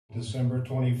December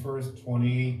 21st,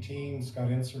 2018, Scott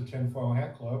Henlser Tinfoil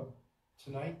Hat Club.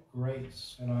 Tonight,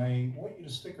 grace. And I want you to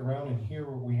stick around and hear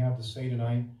what we have to say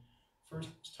tonight. First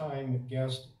time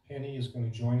guest Penny is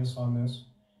going to join us on this.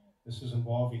 This is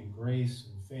involving grace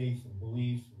and faith and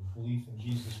belief in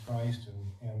Jesus Christ.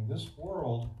 And this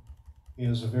world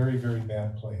is a very, very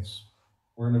bad place.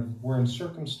 We're in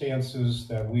circumstances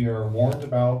that we are warned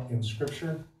about in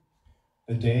Scripture.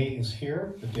 The day is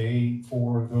here. The day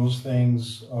for those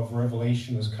things of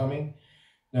revelation is coming.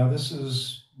 Now, this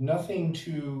is nothing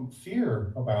to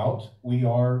fear about. We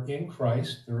are in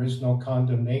Christ. There is no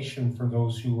condemnation for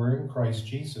those who are in Christ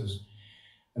Jesus.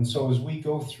 And so as we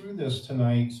go through this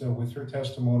tonight with her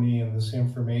testimony and this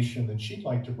information that she'd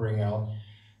like to bring out,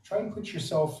 try to put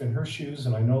yourself in her shoes.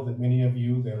 And I know that many of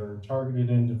you that are targeted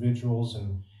individuals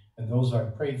and those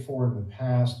I've prayed for in the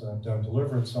past, I've done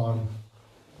deliverance on,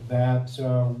 that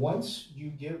once you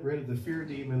get rid of the fear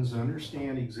demons,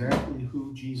 understand exactly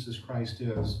who Jesus Christ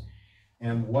is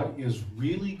and what is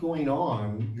really going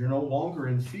on, you're no longer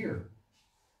in fear.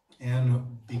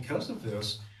 And because of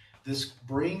this, this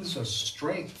brings a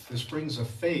strength, this brings a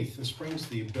faith, this brings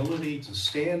the ability to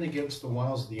stand against the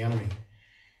wiles of the enemy.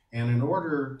 And in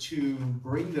order to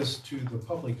bring this to the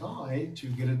public eye, to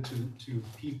get it to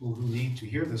people who need to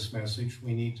hear this message,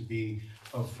 we need to be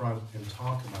upfront and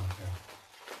talk about that.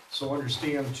 So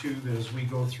understand, too, that as we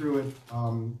go through it,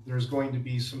 there's going to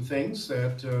be some things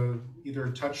that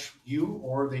either touch you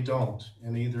or they don't.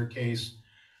 In either case,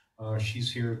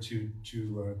 she's here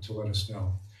to let us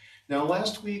know. Now,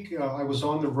 last week, I was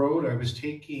on the road. I was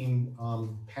taking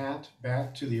Pat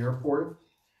back to the airport.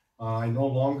 I no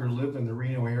longer live in the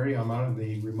Reno area. I'm out in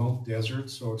the remote desert,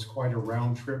 so it's quite a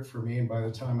round trip for me. And by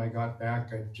the time I got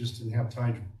back, I just didn't have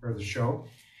time to prepare the show.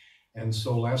 And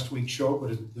so last week's show,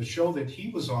 but the show that he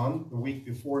was on the week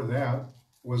before that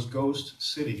was Ghost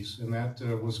Cities. And that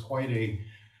was quite a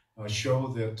show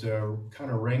that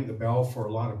kind of rang the bell for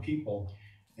a lot of people.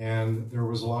 And there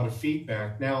was a lot of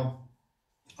feedback. Now,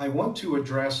 I want to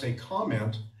address a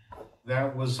comment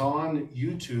that was on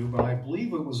YouTube, and I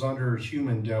believe it was under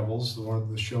Human Devils,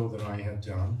 the show that I had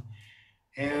done.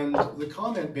 And the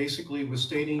comment basically was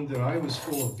stating that I was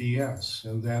full of BS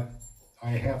and that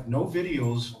I have no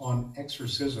videos on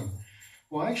exorcism.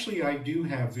 Well, actually, I do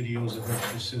have videos of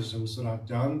exorcisms that I've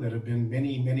done that have been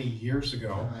many, many years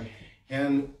ago.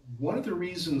 And one of the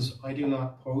reasons I do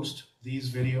not post these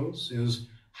videos is,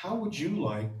 how would you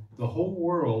like the whole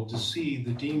world to see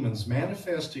the demons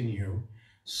manifest in you,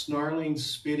 snarling,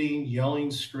 spitting, yelling,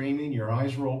 screaming, your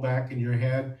eyes roll back in your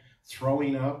head,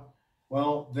 throwing up?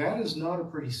 Well, that is not a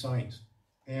pretty sight.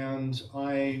 And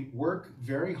I work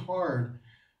very hard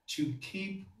to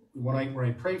keep, when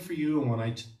I pray for you and when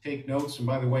I take notes, and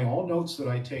by the way, all notes that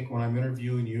I take when I'm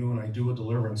interviewing you and I do a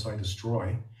deliverance, I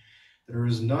destroy. There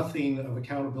is nothing of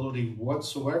accountability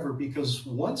whatsoever, because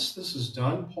once this is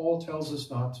done, Paul tells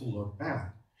us not to look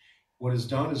back. What is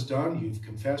done is done. You've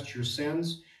confessed your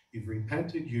sins. You've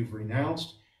repented. You've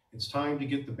renounced. It's time to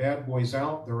get the bad boys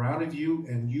out. They're out of you,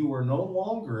 and you are no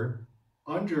longer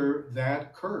under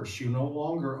that curse. You're no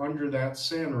longer under that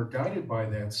sin or guided by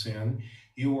that sin.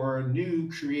 You are a new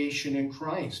creation in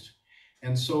Christ.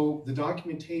 And so the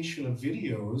documentation of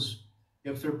videos,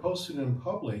 if they're posted in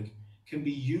public, can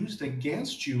be used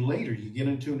against you later. You get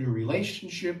into a new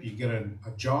relationship, you get a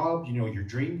job, you know, your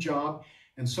dream job,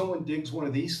 and someone digs one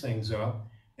of these things up,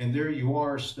 and there you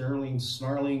are, snarling,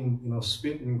 you know,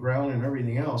 spitting, growling, and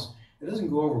everything else. It doesn't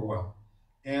go over well.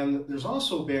 And there's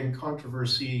also been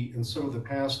controversy in some of the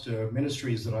past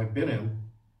ministries that I've been in,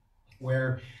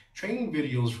 where training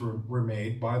videos were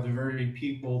made by the very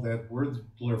people that were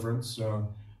deliverance,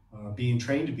 being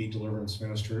trained to be deliverance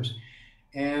ministers.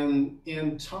 And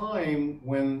in time,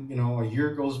 when, you know, a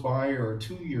year goes by or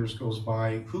 2 years goes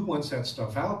by, who wants that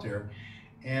stuff out there?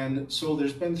 And so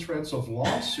there's been threats of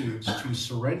lawsuits to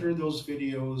surrender those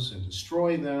videos and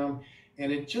destroy them,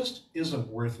 and it just isn't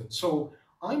worth it. So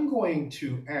I'm going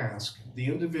to ask the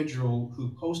individual who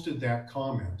posted that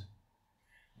comment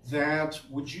that,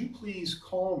 would you please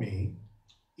call me,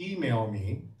 email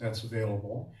me, that's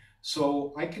available,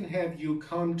 so I can have you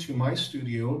come to my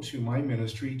studio, to my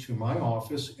ministry, to my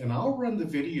office, and I'll run the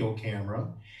video camera,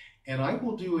 and I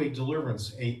will do a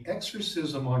deliverance, a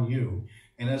exorcism on you.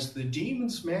 And as the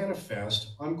demons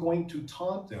manifest, I'm going to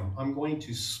taunt them, I'm going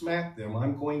to smack them,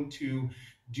 I'm going to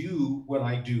do what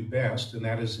I do best, and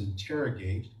that is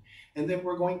interrogate, and then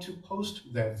we're going to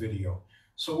post that video.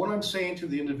 So what I'm saying to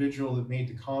the individual that made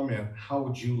the comment, how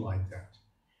would you like that?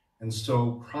 And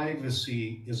so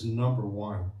privacy is number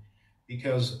one.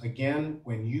 Because again,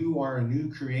 when you are a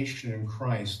new creation in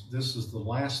Christ, this is the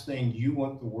last thing you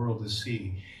want the world to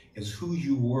see. as who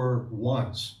you were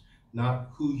once, not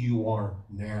who you are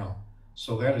now.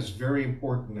 So that is very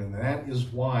important, and that is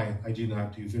why I do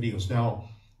not do videos. Now,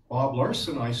 Bob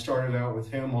Larson, I started out with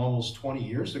him almost 20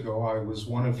 years ago. I was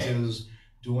one of his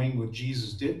Doing What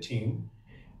Jesus Did team,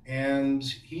 and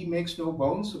he makes no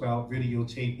bones about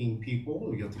videotaping people.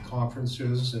 We get the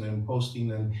conferences and then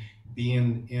posting and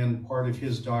being in part of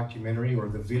his documentary or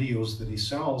the videos that he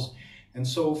sells. And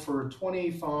so for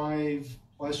 25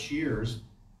 plus years,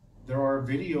 there are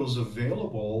videos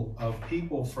available of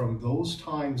people from those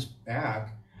times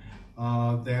back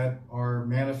that are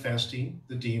manifesting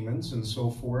the demons and so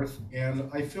forth. And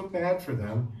I feel bad for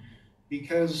them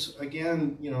because,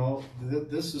 again, you know,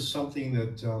 this is something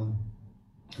that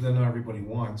not everybody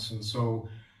wants. And so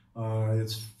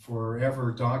it's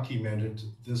forever documented,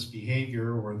 this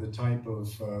behavior or the type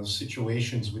of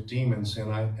situations with demons.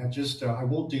 And I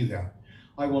won't do that.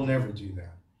 I will never do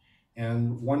that.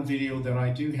 And one video that I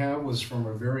do have was from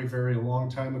a very, very long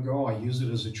time ago. I use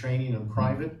it as a training in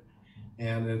private,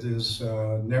 and it is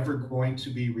never going to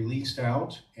be released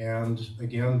out. And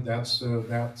again, that's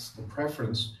the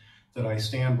preference that I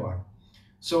stand by.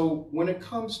 So when it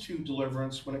comes to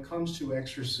deliverance, when it comes to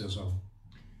exorcism,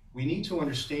 we need to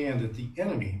understand that the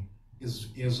enemy is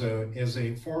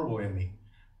a formidable enemy,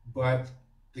 but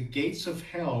the gates of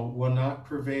hell will not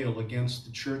prevail against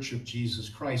the church of Jesus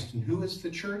Christ. And who is the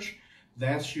church?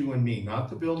 That's you and me, not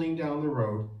the building down the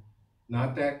road,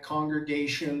 not that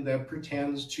congregation that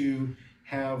pretends to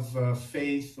have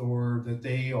faith or that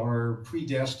they are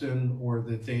predestined or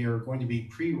that they are going to be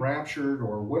pre-raptured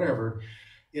or whatever.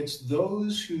 It's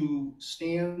those who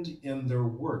stand in their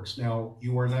works. Now,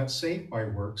 you are not saved by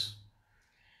works,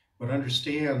 but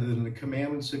understand that in the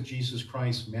commandments of Jesus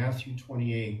Christ, Matthew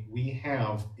 28, we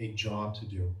have a job to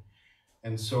do.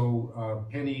 And so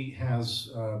Penny has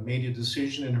made a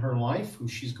decision in her life who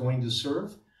she's going to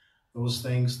serve, those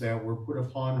things that were put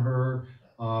upon her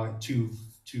to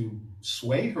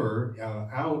sway her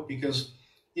out, because,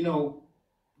 you know,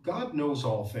 God knows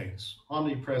all things,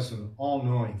 omnipresent,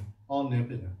 all-knowing,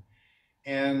 omnipotent.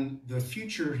 And the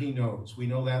future he knows. We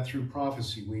know that through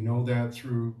prophecy. We know that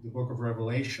through the book of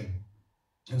Revelation.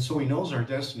 And so he knows our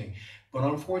destiny. But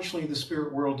unfortunately, the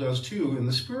spirit world does too. And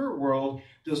the spirit world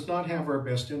does not have our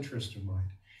best interest in mind.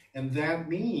 And that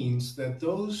means that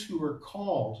those who are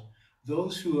called,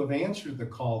 those who have answered the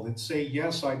call, that say,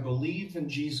 yes, I believe in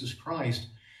Jesus Christ,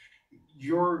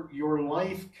 your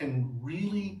life can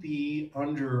really be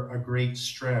under a great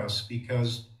stress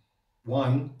because,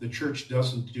 one, the church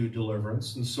doesn't do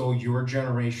deliverance, and so your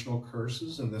generational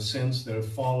curses and the sins that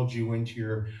have followed you into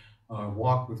your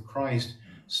walk with Christ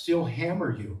still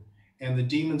hammer you. And the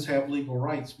demons have legal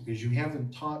rights because you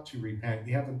haven't taught to repent,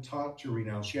 you haven't taught to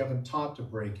renounce, you haven't taught to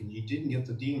break, and you didn't get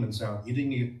the demons out, you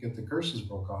didn't get the curses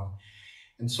broke off.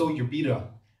 And so you're beat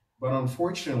up. But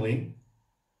unfortunately,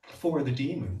 for the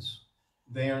demons,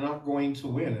 they are not going to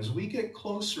win. As we get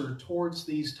closer towards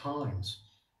these times,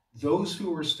 those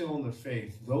who are still in the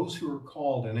faith, those who are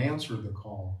called and answer the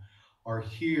call, are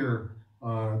here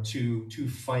to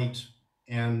fight.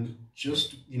 And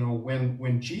just, you know,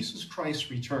 when Jesus Christ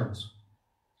returns,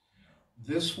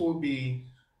 this will be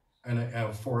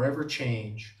a forever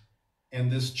change. And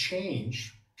this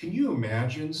change, can you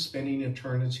imagine spending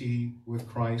eternity with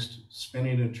Christ,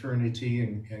 spending eternity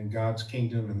in God's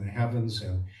kingdom in the heavens?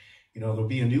 And, you know, there'll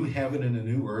be a new heaven and a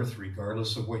new earth,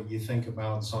 regardless of what you think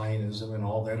about Zionism and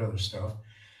all that other stuff.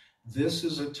 This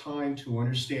is a time to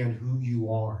understand who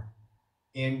you are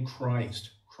in Christ,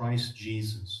 Christ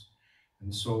Jesus.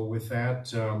 And so with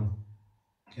that,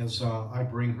 as I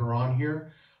bring her on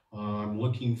here, I'm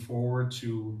looking forward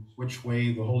to which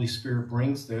way the Holy Spirit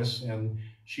brings this. And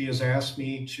she has asked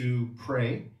me to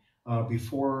pray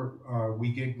before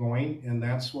we get going, and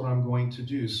that's what I'm going to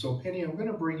do. So Penny, I'm going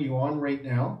to bring you on right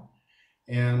now.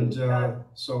 And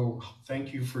so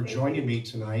thank you for joining me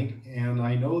tonight. And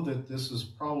I know that this is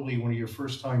probably one of your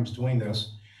first times doing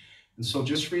this. And so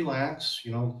just relax,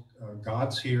 you know,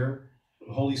 God's here,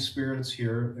 the Holy Spirit's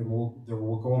here, and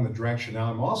we'll go in the direction.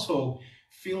 Now, I'm also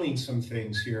feeling some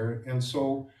things here. And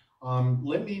so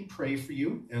let me pray for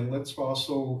you. And let's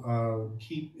also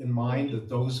keep in mind that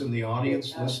those in the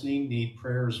audience listening need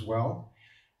prayer as well.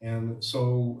 And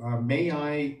so may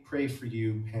I pray for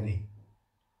you, Penny?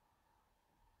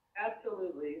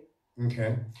 Absolutely.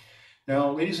 Okay.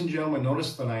 Now, ladies and gentlemen,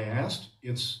 notice that I asked.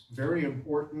 It's very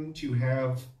important to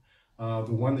have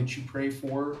the one that you pray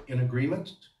for in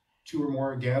agreement. 2 or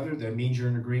more are gathered. That means you're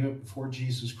in agreement before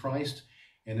Jesus Christ.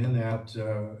 And in that,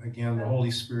 again, the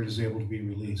Holy Spirit is able to be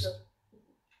released.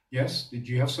 Yes? Did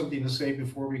you have something to say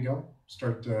before we go?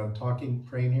 Start talking,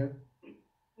 praying here?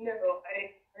 No,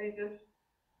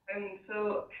 I'm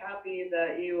so happy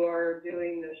that you are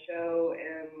doing the show,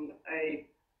 and I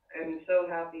am so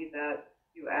happy that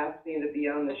you asked me to be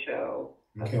on the show.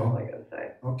 That's all I gotta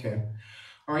say. Okay.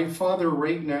 All right, Father,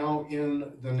 right now,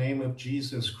 in the name of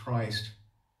Jesus Christ,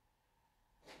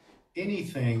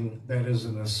 anything that is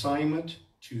an assignment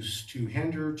to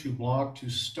hinder, to block, to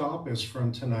stop us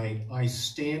from tonight, I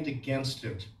stand against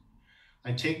it.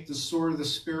 I take the sword of the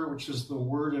Spirit, which is the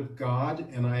Word of God,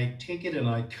 and I take it and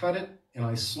I cut it and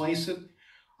I slice it.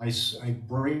 I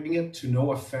bring it to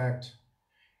no effect.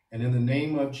 And in the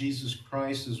name of Jesus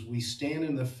Christ, as we stand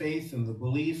in the faith and the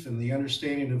belief and the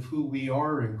understanding of who we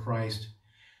are in Christ,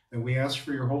 that we ask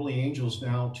for your holy angels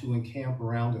now to encamp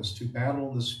around us, to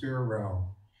battle in the spirit realm.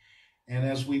 And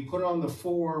as we put on the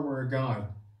full armor of God,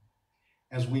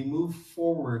 as we move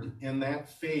forward in that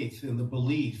faith, in the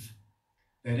belief,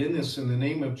 that in this, in the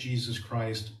name of Jesus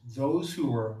Christ, those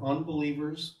who are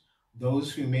unbelievers,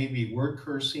 those who may be word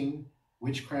cursing,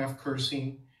 witchcraft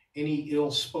cursing, any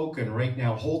ill spoken right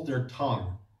now, hold their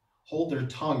tongue. Hold their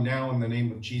tongue now in the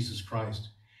name of Jesus Christ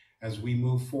as we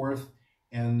move forth.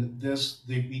 And this,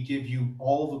 we give you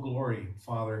all the glory,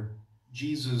 Father.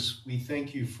 Jesus, we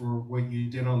thank you for what you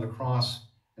did on the cross.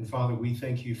 And Father, we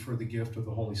thank you for the gift of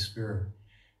the Holy Spirit.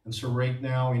 And so right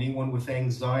now, anyone with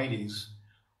anxieties,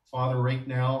 Father, right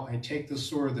now, I take the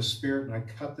sword of the Spirit and I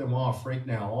cut them off right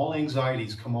now. All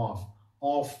anxieties come off,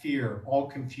 all fear, all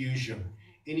confusion,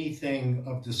 anything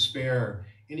of despair,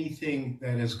 anything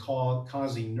that is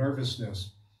causing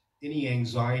nervousness, any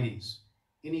anxieties,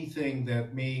 anything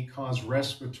that may cause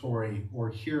respiratory or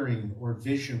hearing or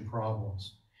vision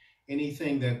problems,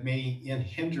 anything that may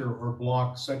hinder or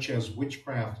block, such as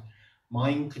witchcraft,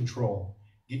 mind control.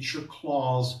 Get your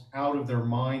claws out of their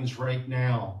minds right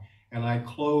now. And I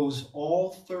close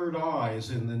all third eyes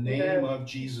in the name of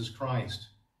Jesus Christ.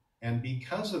 And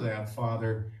because of that,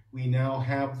 Father, we now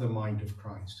have the mind of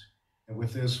Christ. And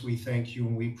with this, we thank you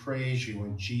and we praise you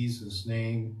in Jesus'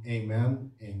 name.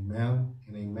 Amen, amen,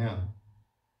 and amen.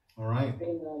 All right.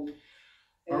 Amen.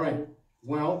 All right.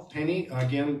 Well, Penny,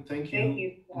 again, thank you. Thank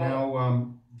you.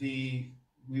 Now,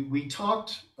 we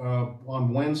talked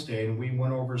on Wednesday, and we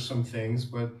went over some things,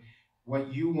 but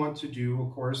what you want to do,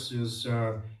 of course, is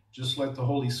just let the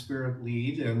Holy Spirit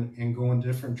lead and go in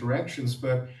different directions.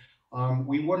 But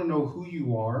we want to know who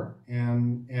you are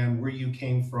and where you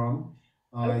came from.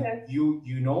 Okay.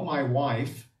 You know my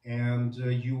wife, and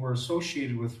you were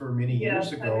associated with her many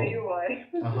years ago. Yeah, I know your wife.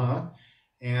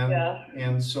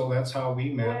 And so that's how we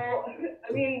met. Well,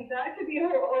 I mean, that could be a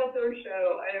whole other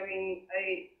show. I mean,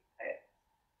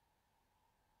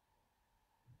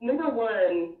 number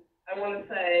one, I want to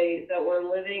say that we're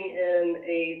living in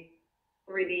a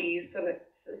 3D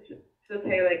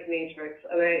satanic matrix,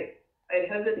 and I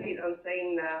hesitate on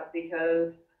saying that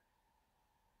because,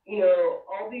 you know,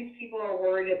 all these people are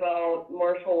worried about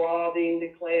martial law being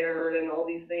declared and all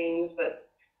these things, but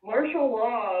martial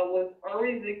law was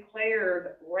already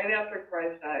declared right after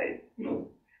Christ died.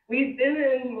 We've been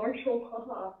in martial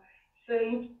law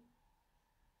since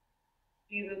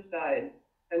Jesus died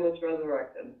and was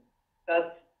resurrected.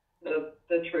 That's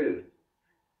the truth.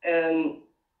 And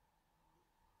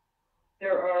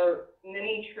there are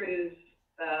many truths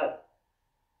that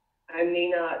I may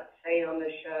not say on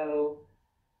the show,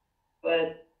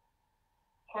 but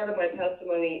part of my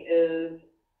testimony is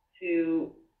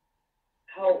to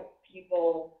help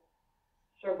people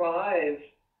survive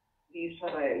these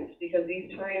times, because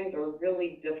these times are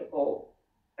really difficult.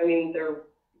 I mean, they're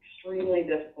extremely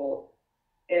difficult,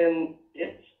 and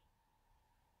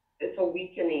it's a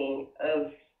weakening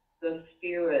of the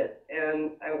spirit,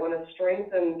 and I want to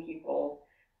strengthen people,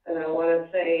 and I want to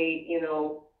say, you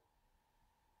know,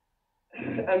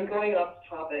 I'm going off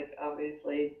topic,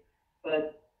 obviously,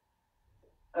 but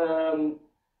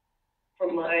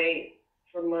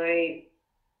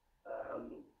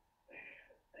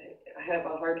I have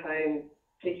a hard time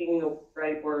picking the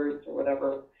right words or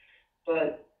whatever,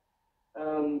 but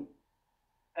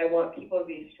I want people to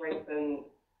be strengthened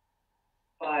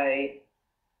by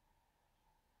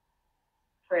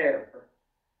prayer.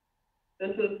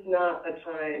 This is not a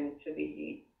time to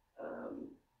be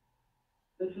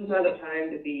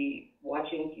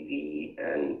watching TV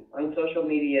and on social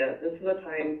media. This is a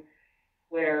time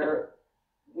where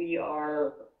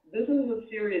this is a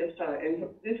serious time.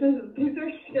 These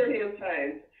are serious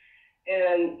times.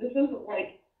 And this is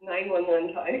like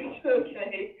 911 times,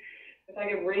 okay? If I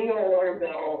could ring an alarm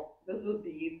bell, this would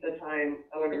be the time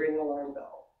I would ring an alarm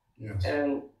bell. Yes.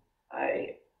 And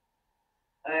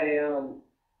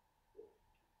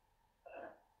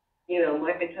you know,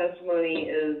 my testimony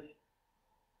is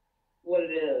what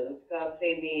it is. God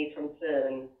saved me from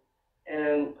sin,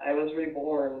 and I was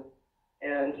reborn,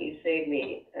 and he saved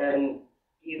me, and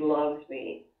he loves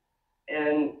me.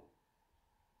 And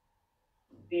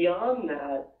beyond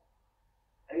that,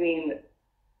 I mean,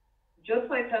 just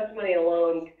my testimony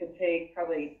alone could take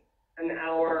probably an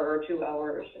hour or 2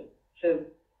 hours to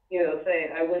say,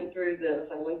 I went through this,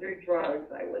 I went through drugs,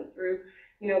 I went through,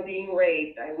 being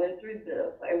raped, I went through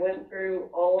this, I went through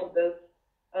all of this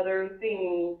other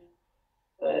things.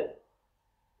 But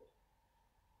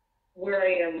where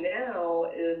I am now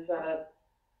is that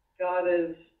God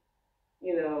is,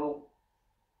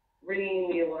 ringing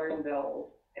the alarm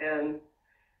bells, and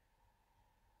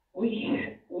we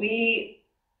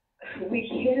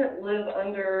can't live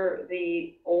under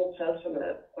the Old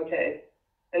Testament, okay?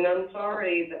 And I'm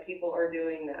sorry that people are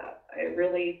doing that. I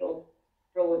really feel,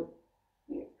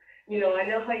 I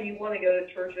know how you want to go to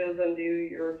churches and do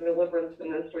your deliverance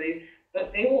ministry,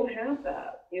 but they won't have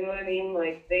that. You know what I mean?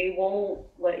 Like, they won't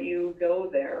let you go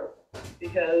there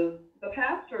because the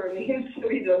pastor needs to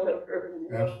be delivered. You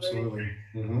know Absolutely. what I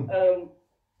mean? Mm-hmm.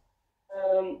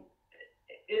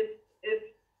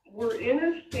 We're in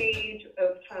a stage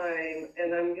of time,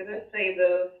 and I'm going to say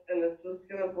this, and this is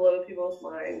going to blow people's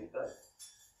minds, but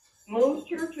most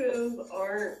churches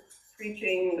aren't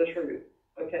preaching the truth,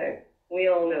 okay? We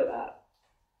all know that.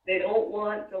 They don't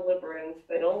want deliverance.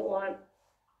 They don't want,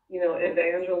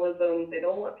 evangelism. They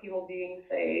don't want people being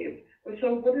saved. And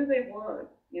so what do they want?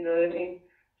 You know what I mean?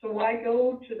 So why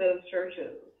go to those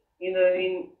churches? You know what I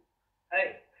mean?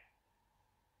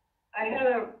 I had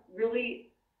a really...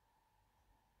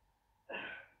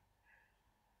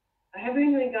 I haven't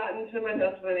even gotten to my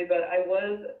testimony, but I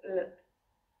was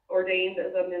ordained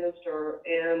as a minister,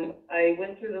 and I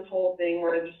went through this whole thing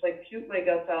where I just puked my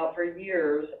guts out for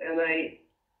years, and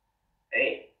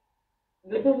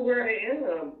this is where I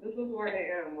am. This is where I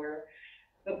am, where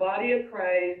the body of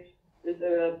Christ is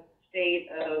in a state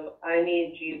of, I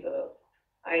need Jesus.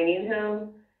 I need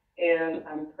him, and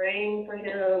I'm praying for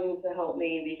him to help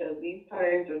me because these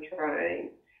times are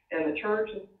trying, and the church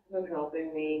isn't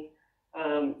helping me.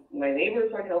 My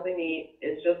neighbors aren't helping me.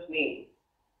 It's just me.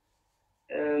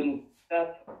 And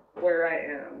that's where I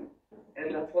am.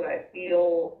 And that's what I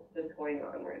feel is going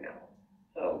on right now.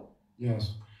 So.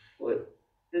 Yes.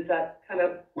 Is that kind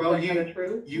of,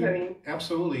 true?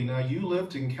 Absolutely. Now, you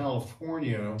lived in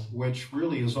California, which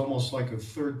really is almost like a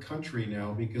third country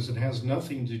now because it has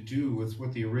nothing to do with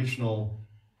what the original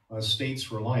states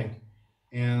were like.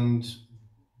 And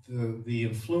the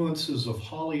influences of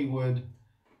Hollywood,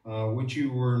 which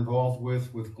you were involved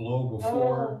with Glow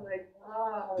before. Oh my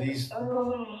God!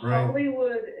 Right.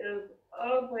 Hollywood is,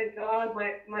 oh my God!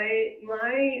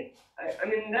 I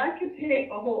mean, that could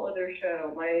take a whole other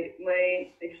show. My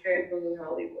experiences in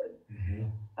Hollywood.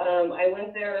 Mm-hmm. I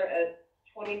went there at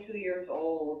 22 years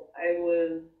old. I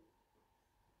was,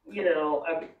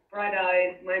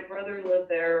 bright-eyed. My brother lived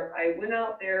there. I went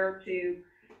out there to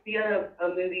be on a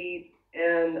movie,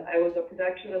 and I was a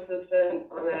production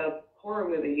assistant on a horror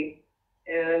movie,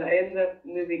 and I ended up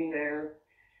moving there.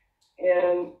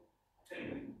 And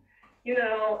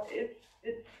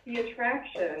it's the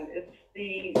attraction. It's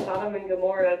the Sodom and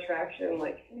Gomorrah attraction.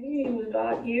 Like, hey, move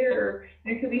out here.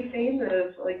 You could be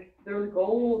famous. Like, there's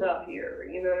gold out here.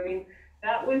 You know what I mean?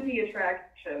 That was the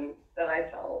attraction that I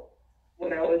felt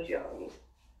when I was young.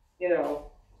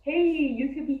 Hey,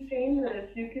 you could be famous.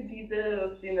 You could be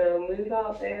this. Move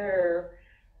out there.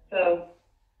 So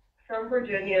from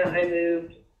Virginia, I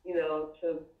moved,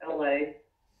 to LA,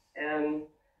 and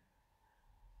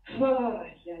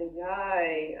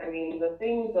I mean, the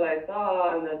things that I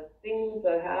saw and the things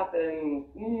that happened,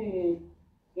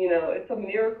 it's a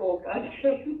miracle God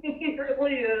gave me. It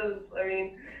really is. I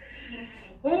mean,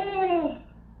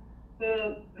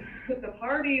 the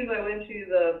parties I went to,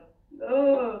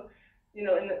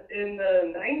 in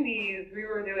the 90s, we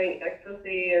were doing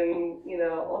ecstasy and,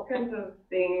 all kinds of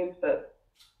things, but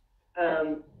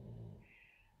I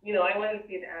wanted to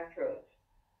be an actress,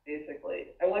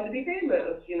 basically. I wanted to be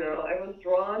famous, I was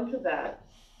drawn to that.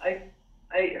 I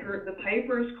heard the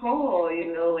Piper's call,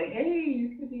 hey,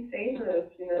 you could be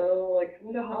famous,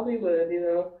 come to Hollywood,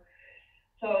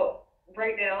 So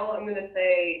right now, I'm going to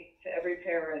say to every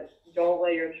parent, don't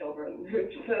let your children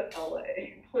move to LA.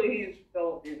 Please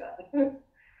don't do that.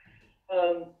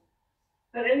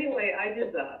 But anyway, I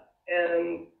did that,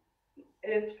 and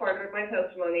it's part of my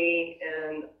testimony,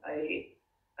 and I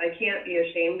can't be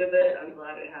ashamed of it. I'm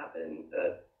glad it happened,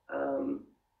 but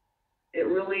it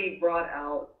really brought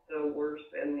out the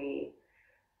worst in me.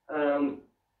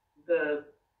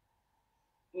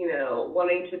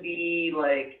 Wanting to be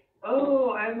like,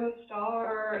 oh, I'm a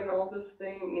star and all this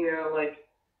thing,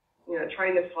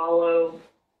 trying to follow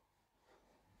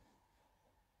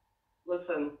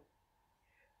listen,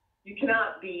 you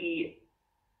cannot be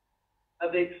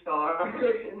a big star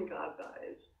in God's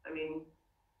eyes. I mean,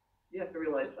 you have to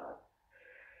realize that.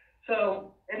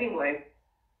 So anyway,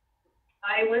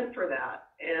 I went for that,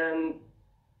 and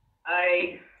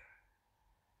I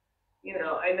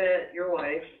met your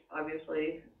wife,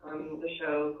 obviously, on the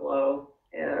show Glow,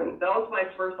 and that was my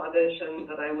first audition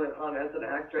that I went on as an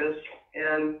actress.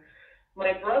 And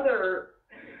my brother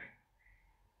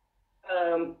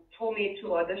told me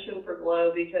to audition for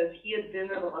Glow because he had been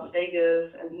in Las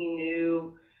Vegas, and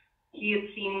he had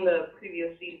seen the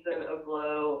previous season of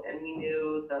Glow, and he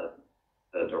knew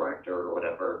the director or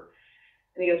whatever.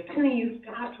 And he goes, Penny, you've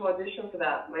got to audition for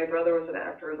that. My brother was an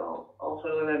actor,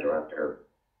 also and a director.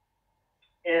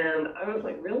 And I was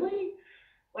like, really?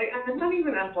 Like, I'm not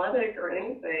even athletic or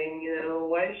anything,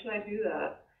 why should I do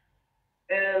that?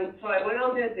 And so I went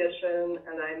on the audition,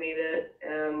 and I made it,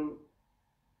 and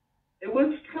it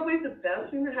was probably the best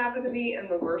thing that happened to me and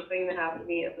the worst thing that happened to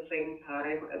me at the same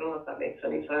time. I don't know if that makes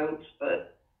any sense,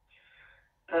 but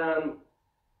I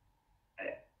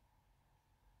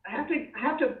have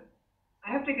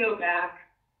to go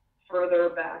further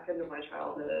back into my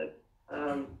childhood.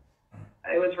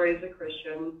 I was raised a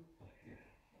Christian,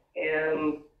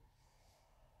 and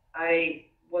I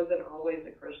wasn't always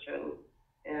a Christian.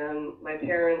 And my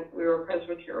parents, we were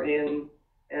Presbyterian,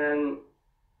 and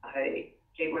I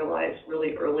gave my life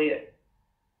really early,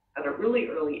 at a really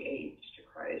early age, to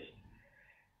Christ.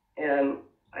 And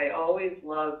I always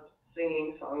loved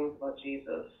singing songs about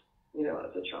Jesus,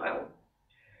 as a child.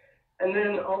 And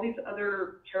then all these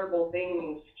other terrible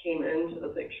things came into the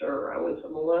picture. I was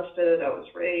molested, I was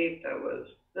raped, I was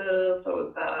this, I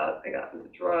was that, I got into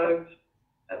drugs.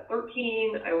 At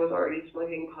 13, I was already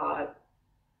smoking pot.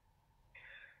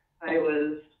 I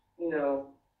was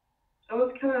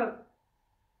kind of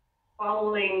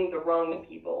following the wrong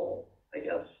people, I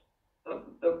guess,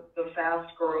 the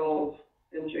fast girls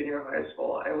in junior high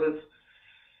school. I was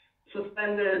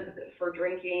suspended for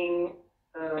drinking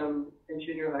in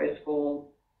junior high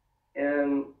school,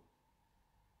 and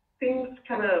things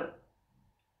kind of,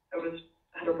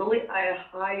 had a really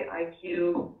high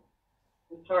IQ.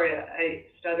 I'm sorry, I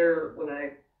stutter when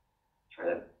I try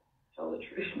to tell the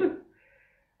truth.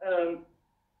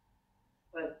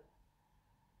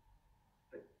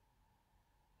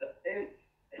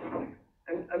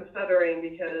 I'm stuttering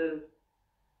because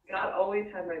God always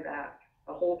had my back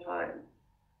the whole time.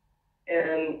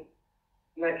 And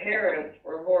my parents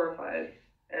were horrified,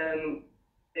 and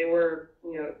they were,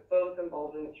 both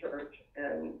involved in the church,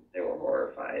 and they were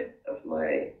horrified of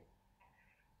my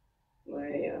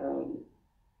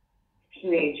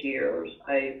teenage years.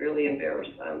 I really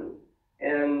embarrassed them.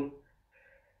 And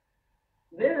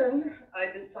then I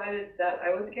decided that I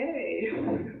was gay.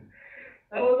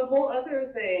 That was a whole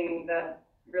other thing that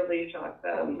really shocked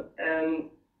them. And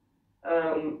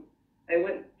I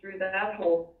went through that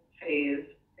whole phase,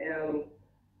 and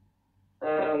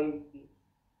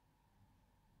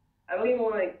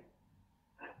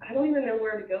I don't even know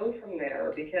where to go from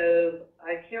there, because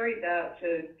I carried that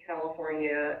to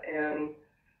California and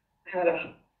had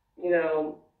a,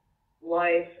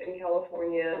 life in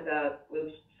California that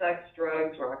was sex,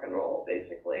 drugs, rock and roll,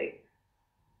 basically.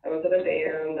 I was in a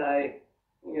band. I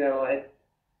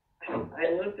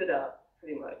lived it up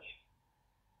pretty much.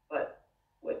 But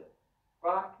what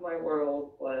rocked my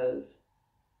world was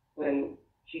when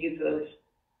Jesus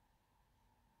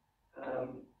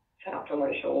tapped on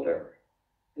my shoulder,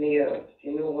 and he goes,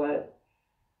 you know what?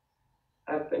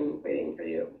 I've been waiting for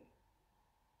you.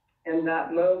 And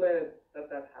that moment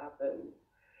that happened,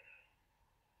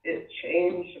 it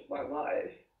changed my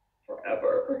life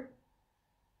forever.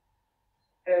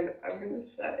 And I'm going to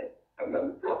say, I'm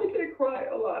probably going to cry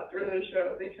a lot during the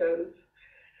show, because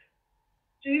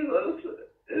Jesus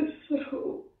is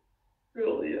so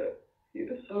brilliant. He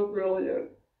is so brilliant.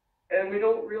 And we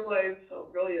don't realize how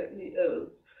brilliant he is.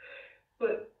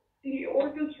 But he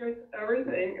orchestrates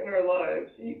everything in our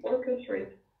lives. He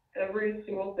orchestrates every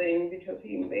single thing because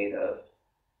he made us.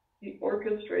 He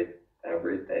orchestrates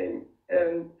everything.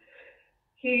 And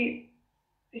he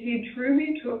drew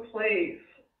me to a place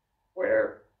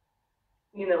where,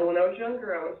 when I was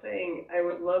younger, I was saying I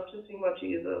would love to sing about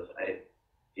Jesus. I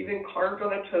even carved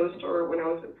on a toaster when I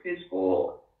was in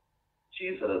preschool,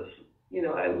 Jesus,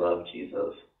 I love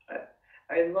Jesus.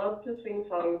 I love to sing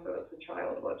songs as a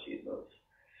child about Jesus.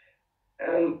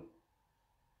 And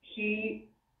he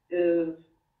is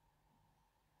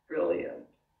brilliant.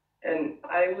 And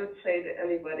I would say to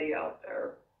anybody out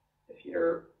there, if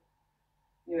you're,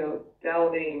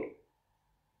 doubting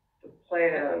the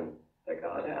plan that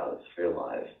God has for your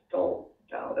life, don't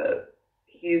doubt it.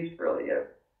 He's brilliant.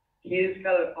 He's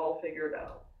got it all figured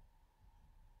out.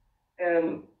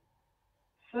 And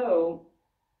so,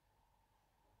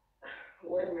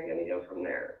 where am I going to go from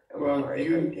there? Well,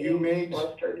 you made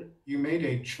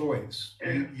a choice.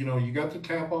 You got the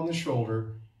tap on the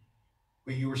shoulder,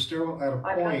 but you were still at a point.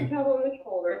 I got the tap on the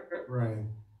shoulder. Right.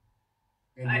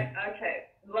 Okay,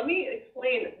 let me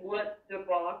explain what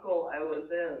debacle I was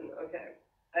in. Okay,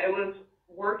 I was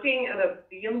working at a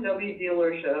BMW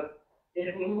dealership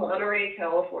in Monterey,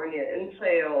 California, in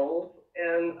sales,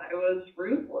 and I was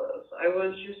ruthless. I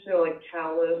was just, like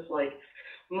callous, like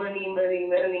money, blah,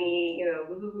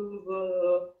 blah, blah,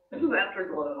 blah. This was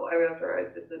Afterglow. After I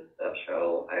did that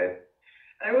show,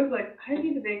 I was like, I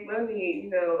need to make money.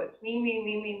 It's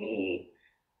me.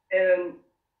 And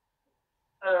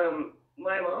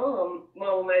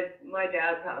my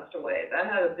dad passed away. That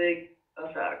had a big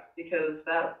effect because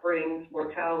that brings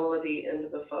mortality into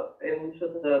the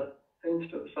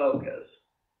focus.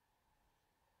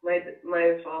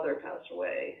 My father passed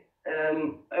away,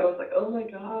 and I was like, oh my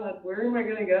God, where am I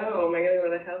going to go? Am I going to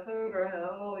go to heaven or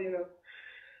hell?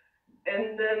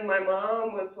 And then my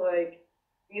mom was like,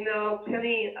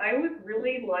 Penny, I would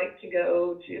really like to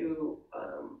go to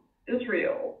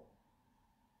Israel.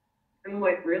 And I'm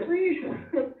like, really?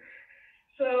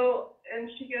 So, and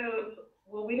she goes,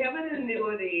 well, we have an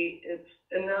annuity. It's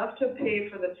enough to pay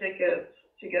for the tickets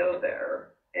to go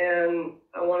there. And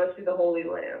I want to see the Holy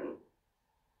Land.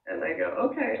 And I go,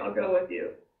 okay, I'll go with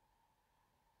you.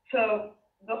 So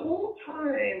the whole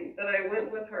time that I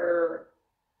went with her,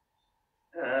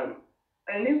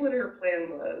 I knew what her plan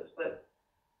was, but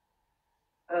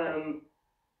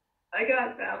I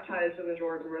got baptized in the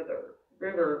Jordan River.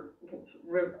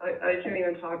 I can't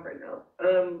even talk right now.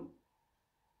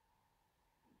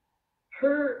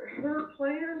 Her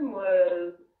plan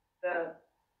was that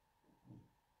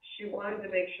she wanted to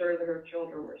make sure that her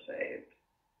children were saved.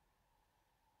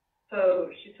 So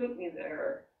she took me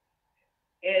there,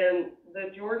 and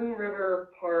the Jordan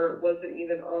River part wasn't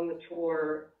even on the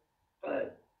tour,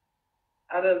 but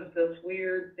out of this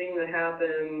weird thing that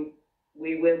happened,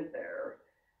 we went there.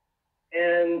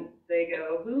 And they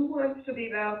go, who wants to be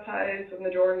baptized in the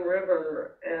Jordan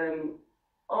River? And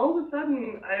all of a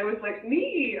sudden, I was like,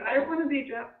 me, I want to be,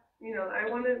 I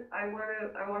want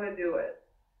to do it.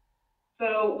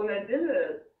 So when I did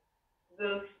it,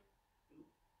 this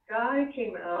guy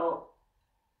came out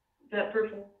that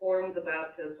performed the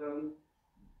baptism,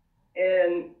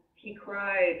 and he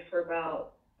cried for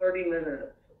about 30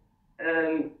 minutes.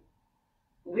 And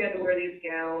we had to wear these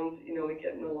gowns, we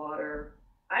get in the water.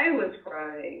 I was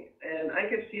crying, and I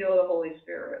could feel the Holy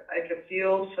Spirit. I could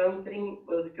feel something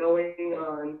was going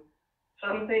on.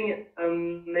 Something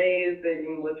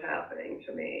amazing was happening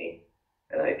to me,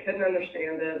 and I couldn't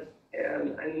understand it,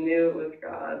 and I knew it was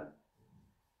God.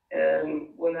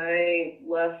 And when I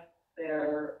left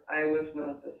there, I was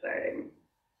not the same.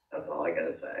 That's all I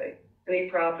gotta say. And he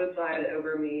prophesied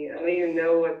over me. I didn't even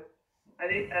know at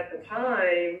the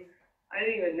time, I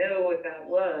didn't even know what that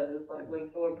was. Like when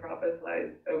someone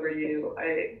prophesies over you,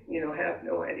 I have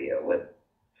no idea what.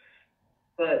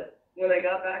 But when I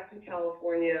got back to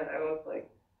California, I was like,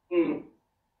 I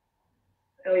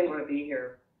don't even want to be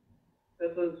here.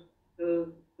 This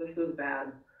is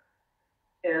bad.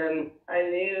 And I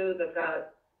knew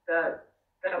that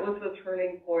was the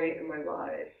turning point in my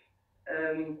life.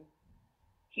 And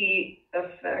he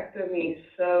affected me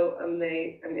so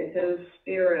amazing. I mean, his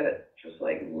spirit just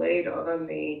like laid on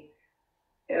me.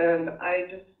 And I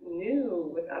just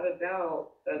knew without a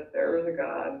doubt that there was a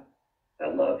God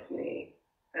that loves me.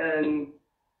 And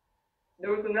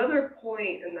there was another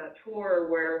point in that tour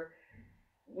where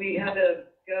we had to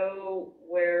go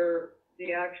where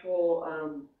the actual,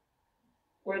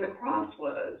 where the cross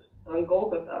was on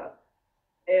Golgotha.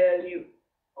 And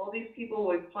all these people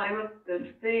would climb up this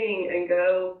thing and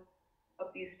go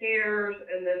up these stairs,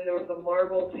 and then there was a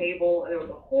marble table, and there was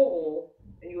a hole,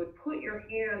 and you would put your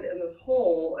hand in this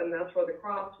hole, and that's where the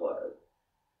cross was.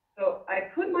 So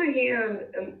I put my hand,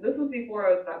 and this was before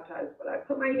I was baptized, but I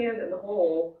put my hand in the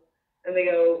hole, and they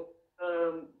go,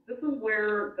 this is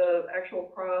where the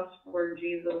actual cross where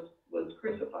Jesus was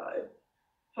crucified.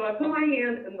 So I put my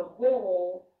hand in the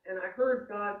hole, and I heard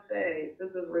God say,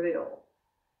 this is real.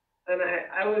 And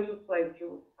I was just like,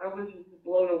 I was just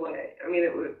blown away. I mean,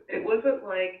 it wasn't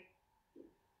like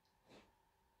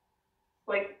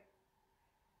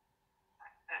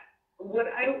what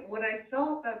I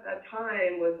felt at that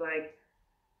time was like,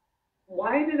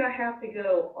 why did I have to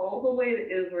go all the way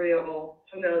to Israel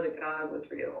to know that God was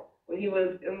real when he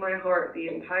was in my heart the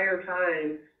entire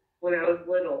time when I was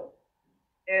little?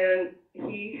 And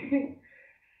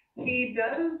he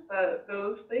does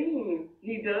those things.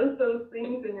 He does those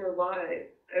things in your life.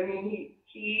 I mean,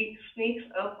 he sneaks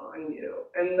up on you,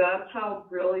 and that's how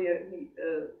brilliant he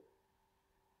is.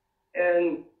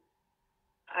 And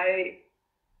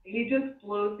he just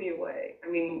blows me away. I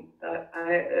mean,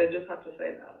 I just have to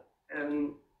say that.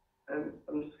 And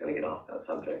I'm just going to get off that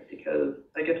subject because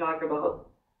I could talk about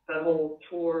that whole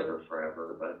tour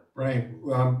forever. But right.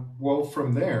 Well,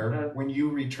 from there, when you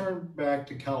returned back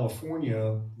to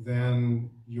California, then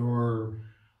your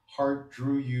heart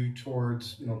drew you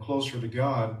towards, closer to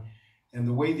God. And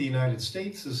the way the United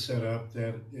States is set up,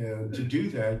 that to do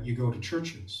that, you go to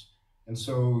churches. And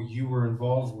so you were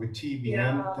involved with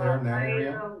TBN there in that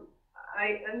area?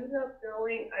 I ended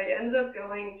up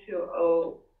going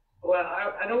to, well,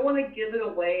 I don't want to give it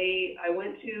away. I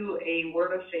went to a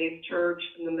Word of Faith church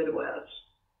in the Midwest,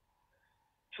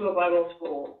 to a Bible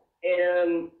school.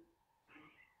 And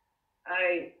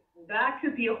that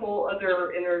could be a whole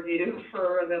other interview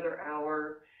for another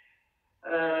hour.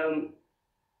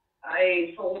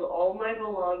 I sold all my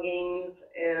belongings,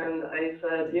 and I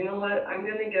said, you know what, I'm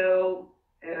going to go.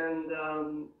 And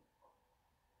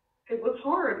it was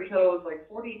hard because I was like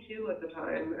 42 at the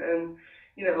time. And,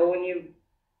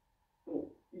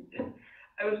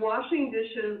 I was washing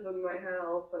dishes in my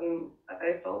house, and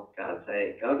I felt God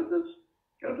say, go to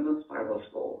this Bible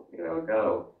school,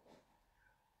 go.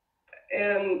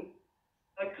 And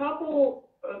a couple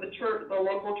of the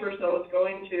local church I was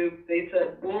going to, they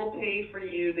said, we'll pay for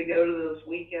you to go to this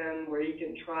weekend where you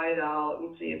can try it out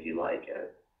and see if you like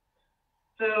it.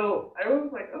 So I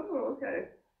was like, oh, okay.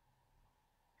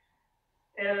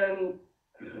 And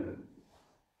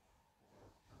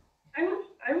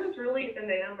I was really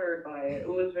enamored by it. It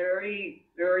was very,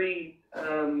 very, I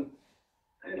don't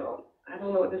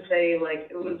know what to say, like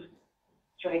it was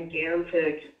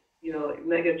gigantic,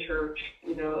 mega church,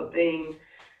 thing.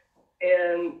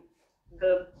 And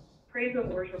the praise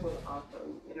and worship was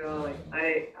awesome.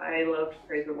 I loved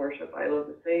praise and worship. I love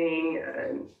to sing,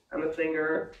 and I'm a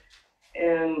singer.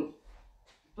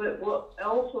 But what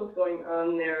else was going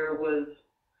on there was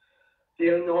the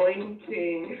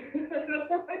anointing. I don't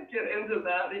want to get into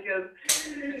that because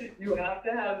you have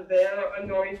to have their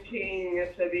anointing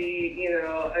to be,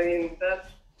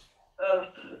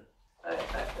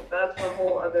 that's a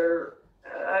whole other,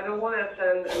 I don't want to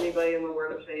offend anybody in the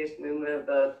Word of Faith movement,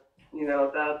 but,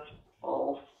 that's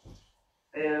false.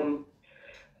 And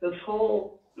this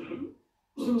whole,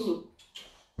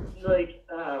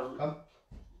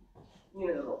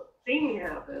 thing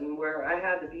happened where I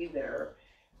had to be there.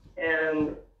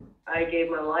 And I gave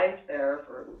my life there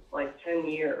for like 10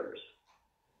 years.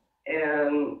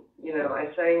 And, I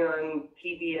sang on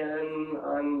TBN,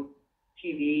 on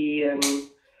TV, and,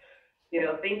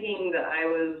 thinking that I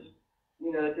was,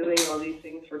 doing all these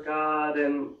things for God.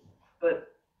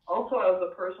 But also I was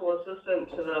a personal assistant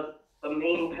to the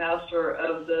main pastor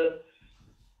of the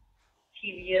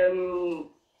TBN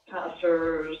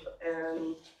pastors.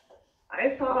 And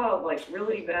I saw like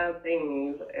really bad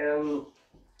things, and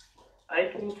I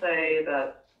can say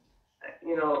that,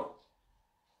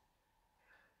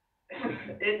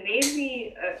 it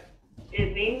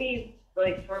made me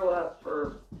like throw up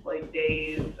for like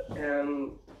days,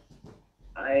 and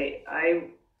I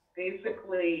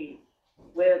basically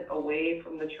went away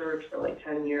from the church for like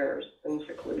 10 years in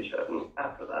seclusion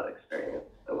after that experience.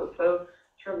 It was so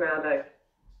traumatic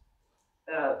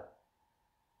that,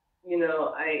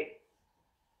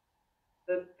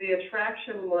 the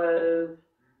attraction was,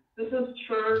 this is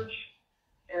church,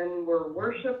 and we're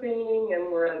worshiping,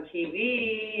 and we're on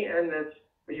TV, and it's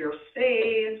your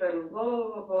faith, and blah,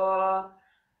 blah, blah.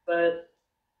 But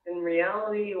in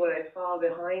reality, what I saw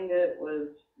behind it was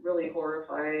really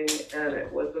horrifying, and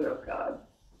it wasn't of God.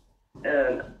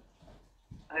 And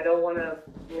I don't want to,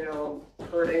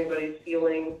 hurt anybody's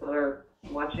feelings that are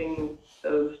watching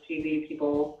those TV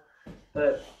people,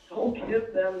 but don't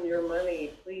give them your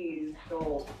money. Please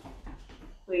don't.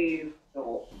 Please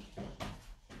don't.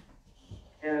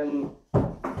 And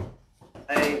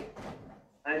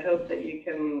I hope that you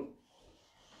can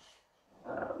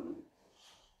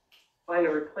find a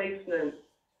replacement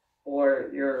for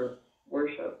your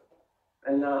worship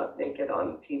and not make it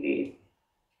on TV.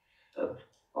 That's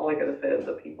all I gotta say to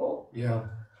the people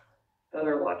that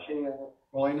are watching that.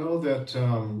 Well, I know that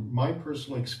my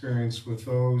personal experience with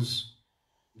those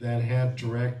that had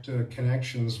direct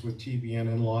connections with TBN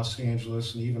in Los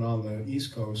Angeles and even on the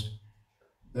East Coast,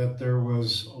 that there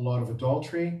was a lot of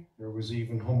adultery, there was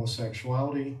even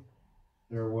homosexuality,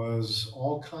 there was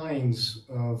all kinds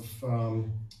of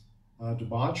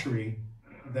debauchery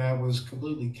that was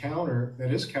completely counter,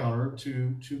 that is counter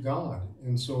to God.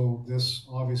 And so this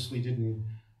obviously didn't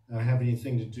have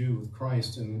anything to do with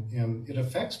Christ. And it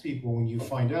affects people when you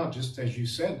find out, just as you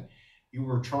said, you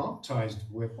were traumatized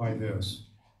by this.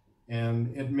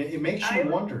 And it makes you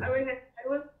wonder. I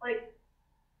was like,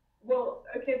 well,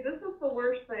 okay, this is the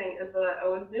worst thing, is that I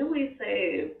was newly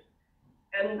saved,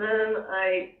 and then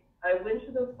I went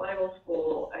to this Bible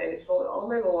school. I sold all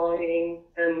my belongings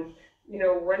and, you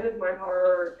know, rented my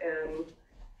heart and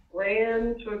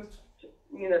ran to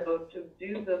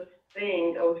do this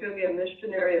thing. I was going to be a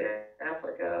missionary in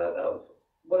Africa. That was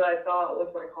what I thought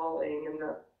was my calling, and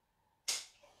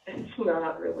it's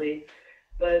not really.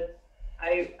 But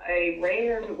I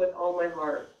ran with all my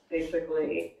heart,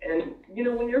 basically. And, you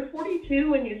know, when you're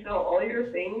 42 and you sell all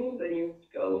your things and you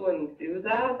go and do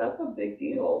that, that's a big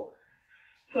deal.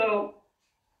 So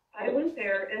I went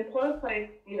there, and plus I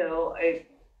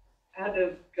had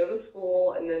to go to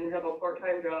school and then have a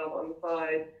part-time job on the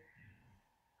side.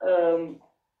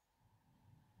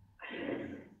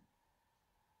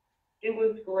 It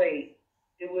was great.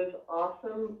 It was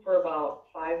awesome for about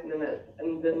 5 minutes,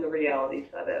 and then the reality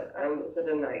set in. I was in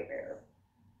a nightmare.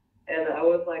 And I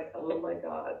was like, oh my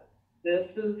God, this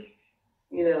is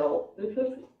the devil. This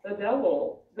is the devil.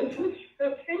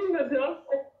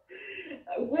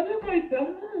 What have I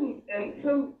done? And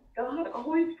so God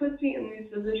always puts me in these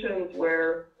positions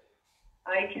where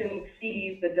I can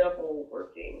see the devil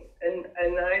working, and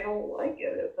I don't like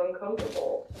it. It's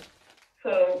uncomfortable.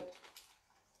 So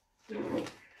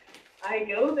I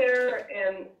go there,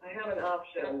 and I have an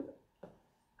option.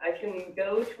 I can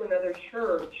go to another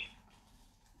church,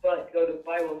 but go to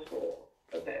Bible school.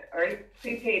 Okay, I already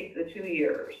prepaid the 2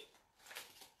 years.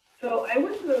 So I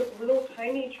went to this little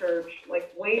tiny church,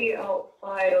 like way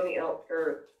outside on the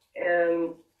outskirts,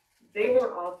 and they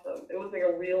were awesome. It was like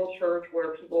a real church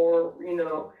where people were, you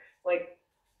know, like,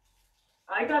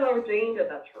 I got ordained at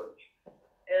that church,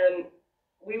 and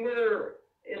we were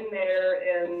in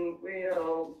there, and we,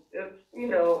 it's,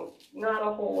 not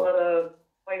a whole lot of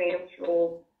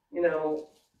financial,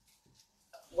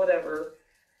 whatever.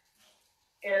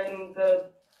 And the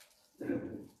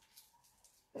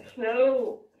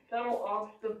snow fell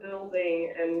off the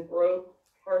building and broke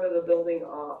part of the building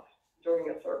off during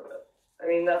a service. I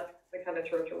mean, that's the kind of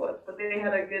church it was. But they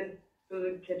had a good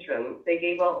food kitchen. They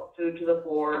gave out food to the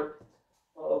poor,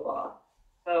 blah, blah, blah.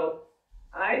 So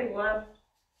I left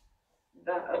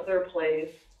that other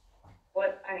place,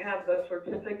 but I have the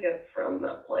certificate from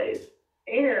that place.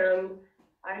 And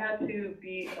I had to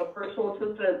be a personal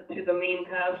assistant to the main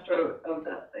pastor of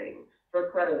that thing for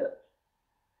credits.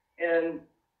 And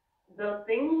the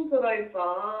things that I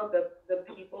saw, the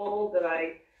people that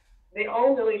they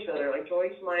all know each other, like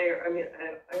Joyce Meyer. I mean,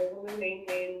 I don't want to name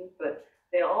names, but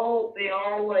they all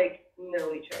like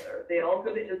know each other. They all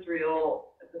go to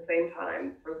Israel at the same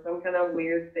time for some kind of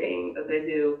weird thing that they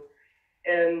do.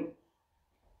 And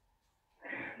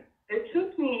it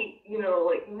took me,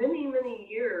 like many, many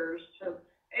years to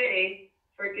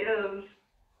forgive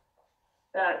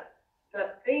that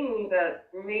thing that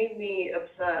made me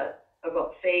upset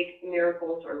about fake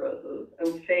miracle services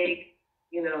and fake,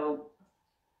 I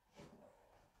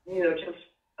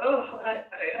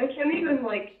can't even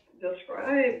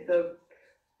describe the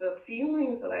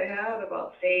feelings that I had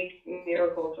about fake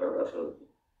miracle services.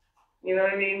 You know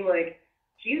what I mean? Like,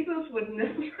 Jesus would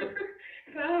never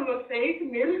have a fake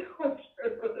miracle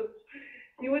service.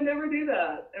 He would never do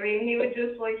that. I mean, he would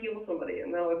just heal somebody,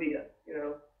 and that would be it.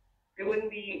 It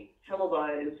wouldn't be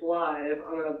televised live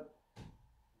on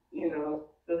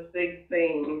this big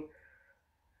thing.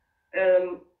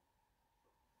 And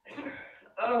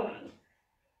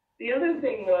the other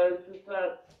thing is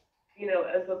that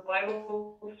as a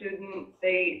Bible student,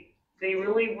 they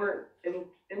really weren't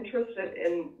interested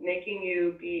in making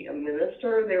you be a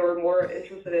minister. They were more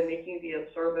interested in making you be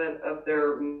a servant of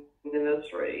their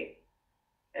ministry.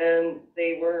 And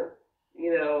they weren't,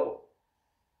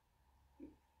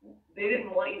 they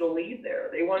didn't want you to lead there.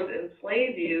 They wanted to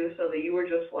enslave you so that you were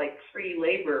just free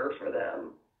labor for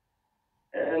them.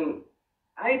 And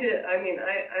I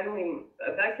don't even,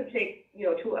 that could take,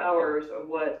 2 hours of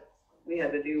what we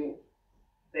had to do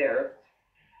there.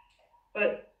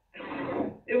 But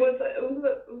it was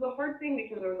a hard thing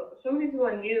because there was so many people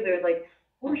I knew, they would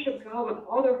worship God with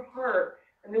all their heart,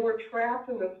 and they were trapped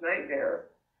in this nightmare.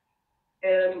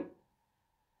 And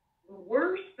the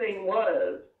worst thing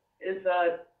is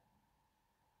that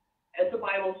as a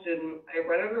Bible student, I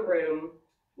rented a room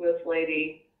with this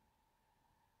lady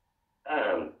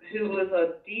who was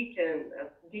a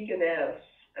deaconess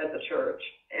at the church,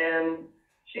 and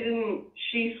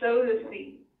she sowed a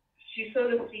seed. she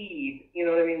sowed a seed, you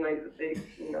know what I mean? Like, the big,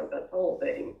 you know, that's the whole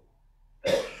thing.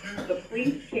 But the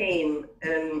police came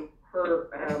and her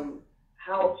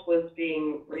house was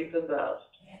being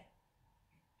repossessed.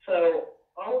 So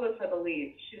all of us had to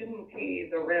leave. She didn't pay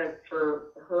the rent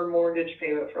for her mortgage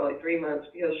payment for like 3 months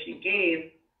because she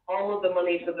gave all of the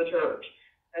money to the church.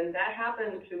 And that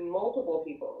happened to multiple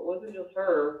people. It wasn't just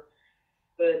her,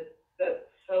 but that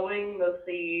sowing the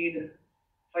seed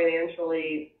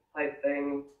financially type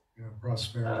thing. Yeah,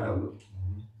 prosperity.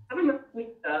 I don't know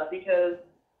that because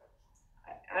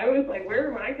I was like,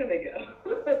 where am I going to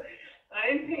go?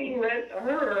 I'm paying rent to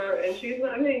her, and she's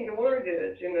not paying the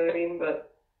mortgage, you know what I mean?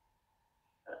 But,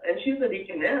 and she's a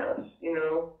deaconess, you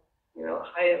know,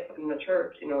 high up in the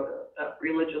church, you know, that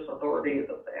religious authority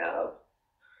that they have.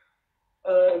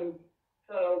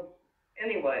 So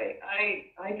anyway,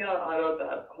 I got out of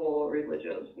that whole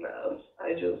religious mess.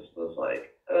 I just was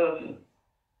like, ugh,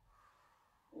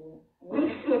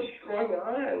 what's going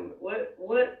on?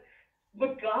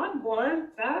 Would God want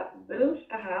this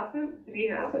to be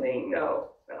happening?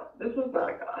 No, this is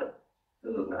not God.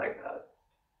 This is not God.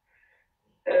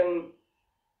 And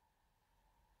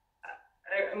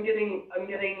I'm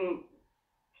getting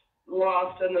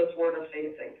lost in this word of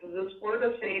faith thing, because this word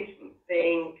of faith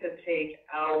thing could take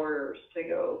hours to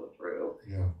go through.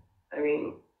 Yeah. I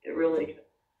mean, it really could.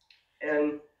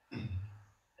 And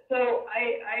so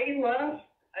I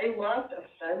left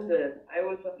offended. I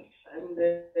was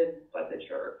offended by the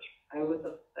church. I was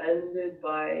offended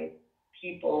by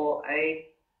people. I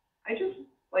just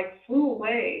like flew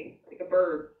away like a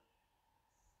bird.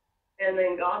 And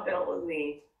then God dealt with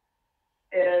me,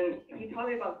 and he taught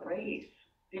me about grace,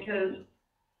 because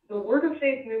the word of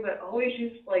faith movement always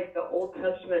used like the Old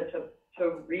Testament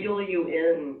to reel you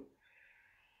in,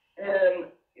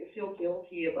 and you feel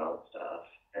guilty about stuff,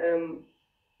 and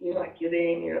you're not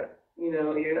giving. You're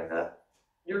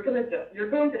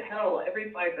going to hell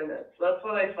every 5 minutes. That's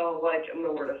what I felt like in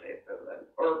the word of faith movement,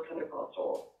 or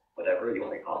Pentecostal, whatever you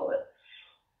want to call it,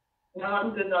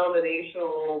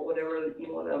 non-denominational, whatever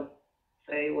you want to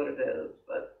say what it is.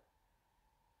 But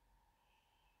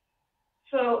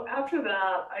so after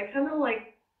that, I kind of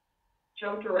like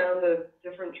jumped around to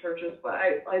different churches, but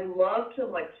I love to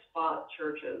like spot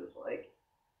churches. Like,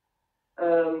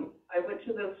 I went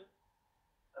to this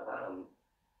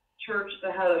church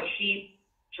that had a sheep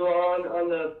drawn on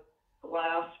the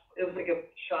glass. It was like a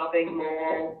shopping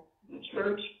mall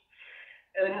church,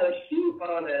 and it had a sheep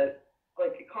on it,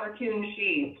 like a cartoon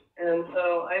sheep. And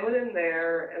so I went in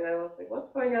there, and I was like,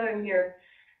 what's going on in here?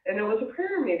 And it was a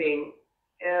prayer meeting,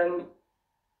 and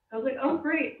I was like, oh,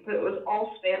 great, but it was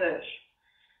all Spanish.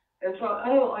 And so,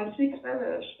 I speak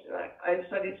Spanish. I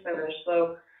studied Spanish.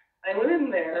 So I went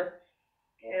in there,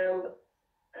 and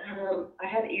I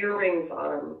had earrings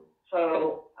on,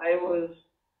 so I was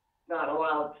not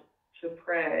allowed to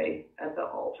pray at the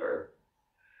altar.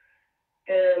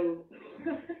 And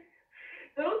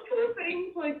those kind of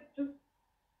things, like,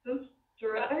 just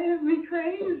drive me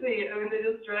crazy. I mean, they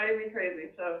just drive me crazy.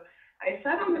 So I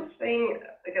sat on this thing,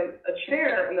 like a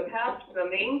chair, and the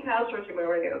main pastor came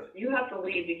over and goes, you have to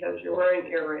leave because you're wearing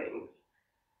earrings.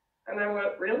 And I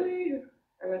went, really?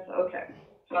 And I said, okay.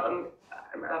 So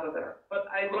I'm out of there. But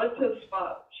I love to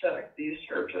spot check these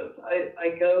churches. I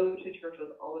go to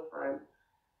churches all the time.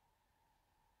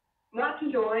 Not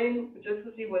to join, but just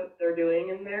to see what they're doing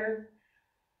in there,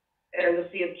 and to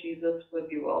see if Jesus would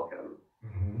be welcome.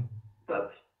 Mm-hmm.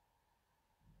 That's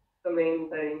the main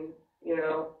thing,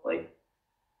 like,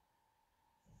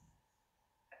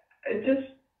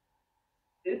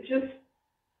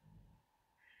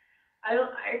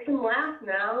 I can laugh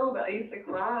now, but I used to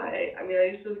cry. I mean,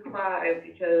 I used to cry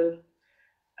because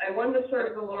I wanted to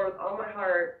serve the Lord with all my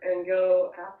heart and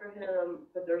go after him,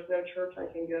 but there's no church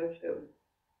I can go to.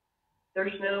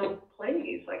 There's no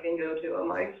place I can go to.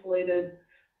 I'm isolated.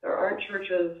 There aren't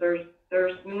churches.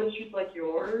 There's ministries like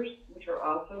yours, which are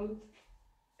awesome,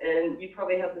 and you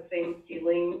probably have the same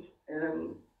feelings.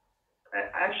 And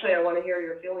actually, I want to hear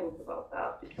your feelings about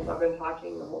that, because I've been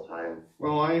talking the whole time.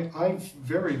 Well, I'm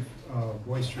very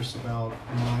boisterous about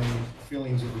my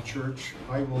feelings of the church.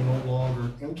 I will no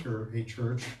longer enter a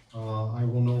church. I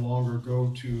will no longer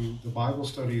go to the Bible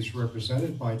studies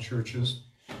represented by churches,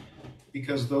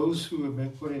 because those who have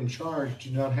been put in charge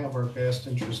do not have our best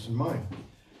interest in mind.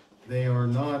 They are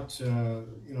not,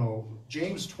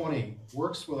 James 20,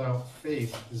 works without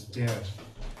faith is dead.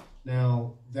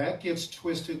 Now, that gets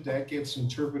twisted, that gets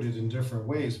interpreted in different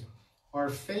ways. Our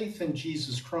faith in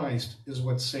Jesus Christ is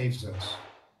what saves us,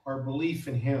 our belief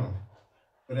in him.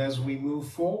 But as we move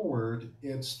forward,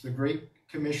 it's the great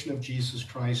commission of Jesus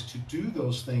Christ to do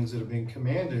those things that have been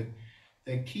commanded,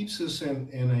 that keeps us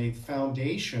in a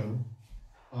foundation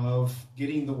of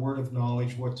getting the word of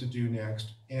knowledge, what to do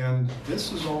next. And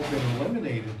this has all been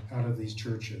eliminated out of these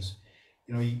churches.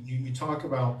 You know, you talk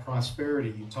about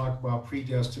prosperity, you talk about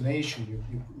predestination,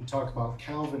 you talk about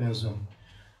Calvinism.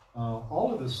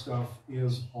 All of this stuff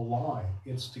is a lie.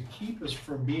 It's to keep us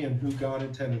from being who God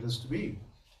intended us to be.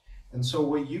 And so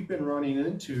what you've been running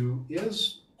into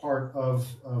is part of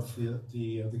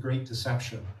the great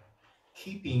deception,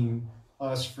 keeping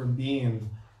us from being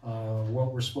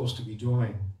what we're supposed to be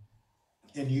doing.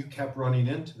 And you kept running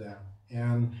into that.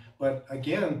 But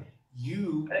again,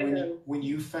 when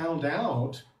you found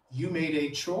out, you made a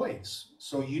choice.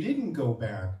 So you didn't go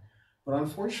back. But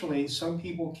unfortunately, some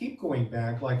people keep going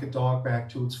back like a dog back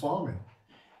to its vomit.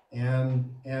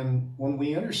 And when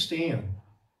we understand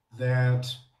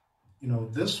that, you know,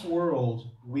 this world,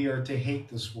 we are to hate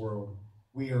this world.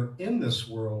 We are in this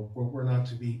world, but we're not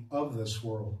to be of this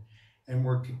world. And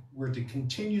we're to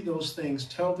continue those things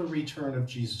till the return of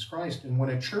Jesus Christ. And when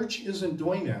a church isn't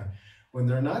doing that, when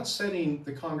they're not setting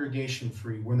the congregation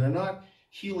free, when they're not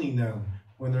healing them,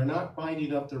 when they're not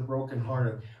binding up their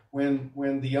brokenhearted,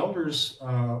 when the elders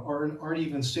aren't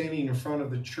even standing in front of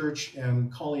the church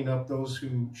and calling up those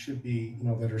who should be, you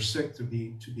know, that are sick to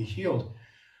be healed,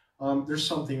 there's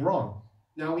something wrong.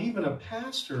 Now, even a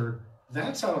pastor,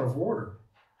 that's out of order.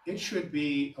 It should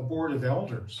be a board of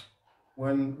elders.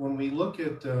 When we look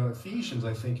at Ephesians,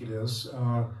 I think it is,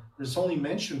 there's only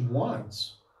mentioned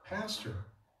once, pastor.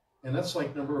 And that's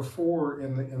like number 4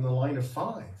 in the line of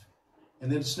 5. And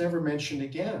then it's never mentioned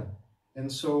again. And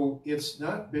so it's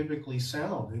not biblically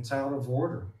sound. It's out of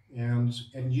order. And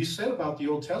you said about the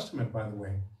Old Testament, by the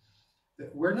way,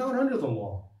 that we're not under the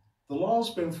law. The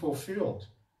law's been fulfilled.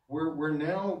 We're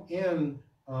now in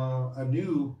a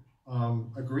new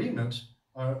agreement,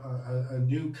 a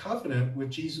new covenant with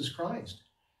Jesus Christ.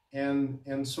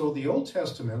 And so the Old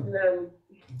Testament,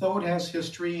 though it has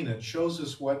history and it shows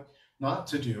us what not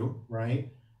to do,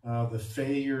 right? The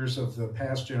failures of the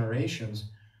past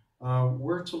generations,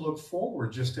 we're to look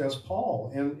forward, just as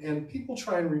Paul. And people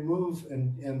try and remove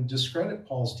and discredit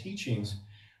Paul's teachings,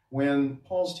 when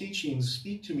Paul's teachings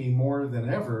speak to me more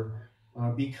than ever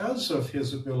because of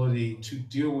his ability to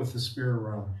deal with the spirit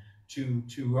realm,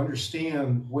 to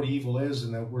understand what evil is,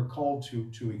 and that we're called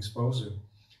to expose it.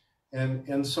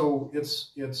 And so it's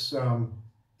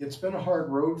been a hard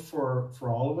road for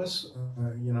all of us,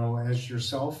 you know, as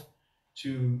yourself,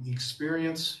 to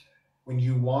experience. When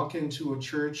you walk into a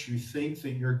church, you think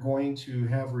that you're going to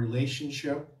have a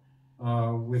relationship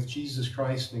with Jesus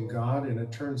Christ and God, and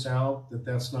it turns out that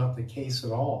that's not the case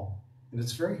at all. And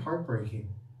it's very heartbreaking.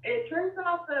 It turns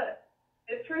out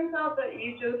that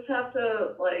you just have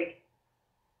to, like,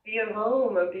 be at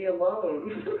home and be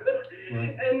alone.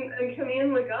 Right. and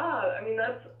commune with God.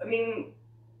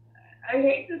 I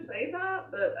hate to say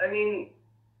that, but I mean,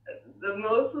 the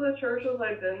most of the churches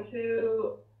I've been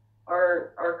to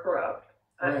are corrupt.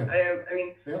 Right. I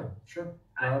mean, yeah, sure.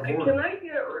 Can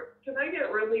I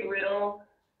get really real?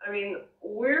 I mean,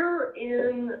 we're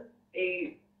in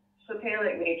a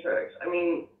satanic matrix. I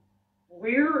mean,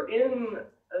 we're in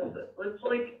it's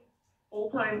like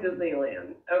full-time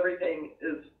Disneyland. Everything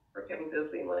is freaking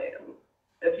Disneyland,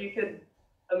 if you could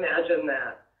imagine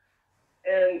that.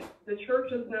 And the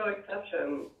church is no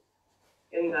exception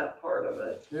in that part of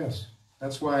it. Yes,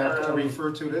 that's why I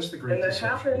refer to it as the Great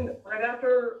Deception. And it happened right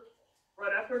after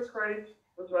Christ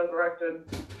was resurrected.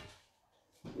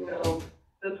 You know,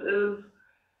 this is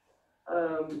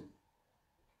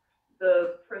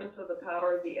the prince of the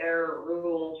power of the air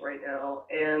rules right now,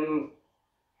 and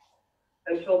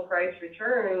until Christ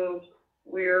returns,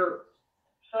 we're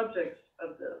subjects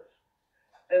of this.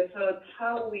 And so it's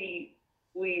how we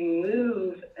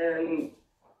move and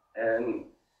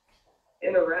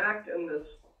interact in this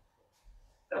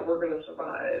that we're going to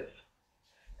survive.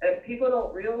 And people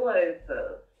don't realize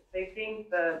this. They think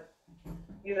that,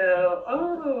 you know,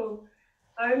 oh,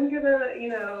 I'm going to, you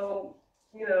know,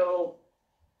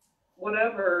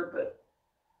 whatever, but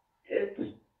it's,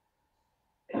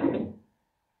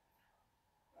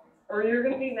 or you're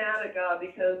going to be mad at God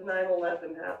because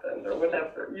 9/11 happened or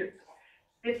whatever.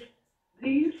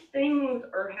 These things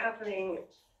are happening.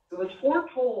 It was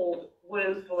foretold what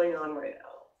is going on right now.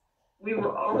 We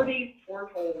were already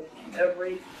foretold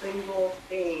every single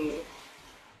thing,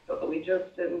 but we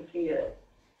just didn't see it.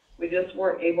 We just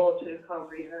weren't able to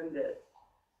comprehend it.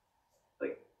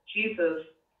 Like, Jesus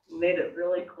made it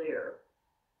really clear.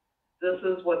 This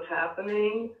is what's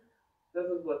happening. This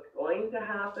is what's going to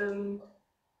happen.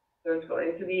 There's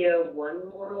going to be a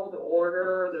one world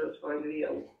order. There's going to be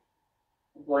a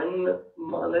one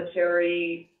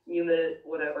monetary unit,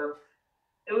 whatever.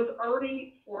 It was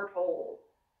already foretold.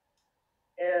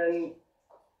 And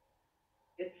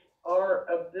it's our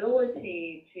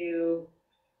ability to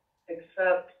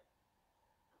accept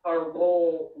our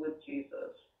role with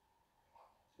Jesus.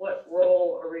 What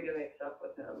role are we going to accept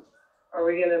with him? Are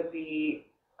we going to be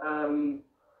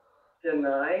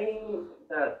denying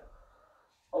that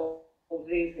all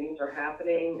these things are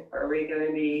happening? Are we going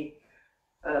to be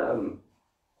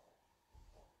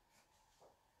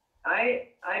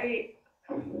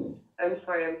I'm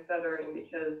sorry, I'm stuttering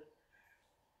because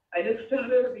I just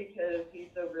stutter because he's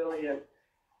so brilliant.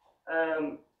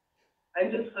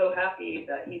 I'm just so happy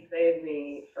that he saved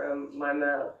me from my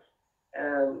mess,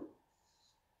 and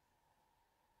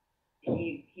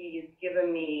he's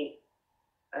given me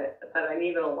that I'm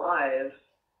even alive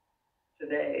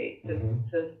today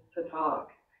to talk,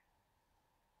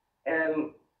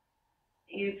 and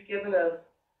he's given us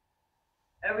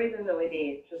everything that we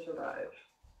need to survive.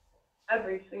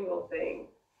 Every single thing.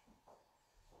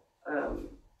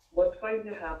 What's going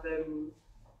to happen,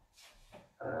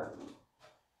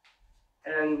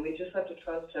 and we just have to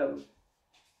trust him,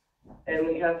 and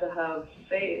we have to have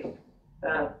faith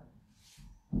that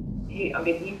he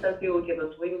says he will give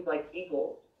us wings like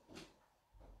eagles.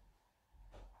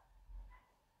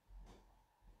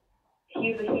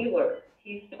 He's a healer.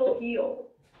 He still heals.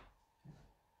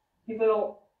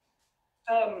 People,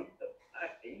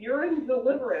 you're in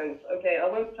deliverance. Okay, I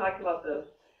want to talk about this.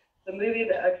 The movie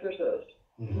The Exorcist.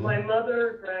 Mm-hmm. My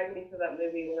mother dragged me to that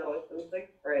movie when I was in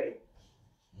 6th grade.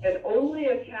 And only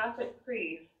a Catholic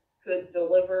priest could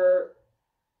deliver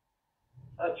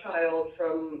a child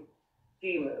from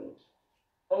demons.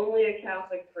 Only a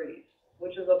Catholic priest,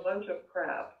 which is a bunch of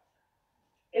crap.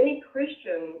 Any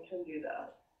Christian can do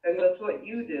that. And that's what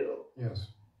you do. Yes.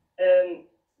 And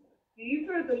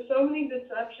there's so many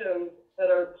deceptions that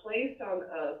are placed on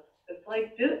us. It's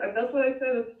like, that's what I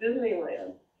said, it's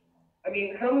Disneyland. I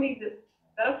mean,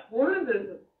 that's one of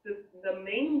the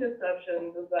main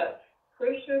deceptions is that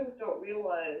Christians don't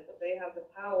realize that they have the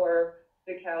power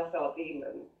to cast out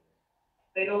demons.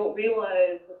 They don't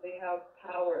realize that they have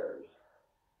powers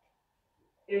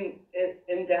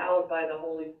endowed by the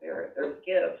Holy Spirit. There's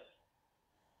gifts.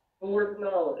 The word of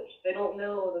knowledge. They don't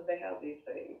know that they have these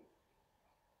things.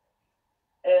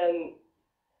 And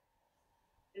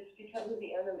it's because of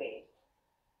the enemy.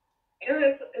 And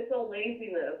it's a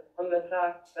laziness on the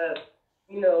fact that,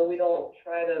 we don't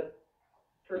try to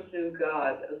pursue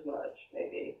God as much,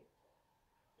 maybe.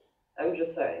 I'm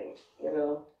just saying,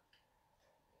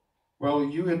 Well,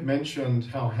 you had mentioned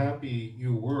how happy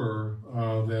you were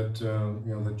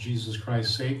that Jesus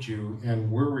Christ saved you, and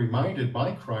we're reminded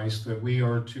by Christ that we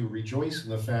are to rejoice in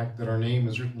the fact that our name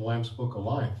is written in the Lamb's Book of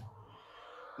Life,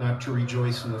 not to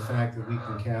rejoice in the fact that we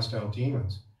can cast out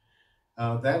demons.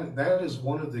 That is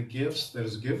one of the gifts that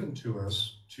is given to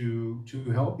us to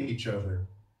help each other,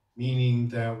 meaning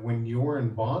that when you're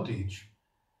in bondage,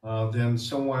 then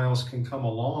someone else can come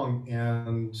along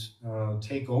and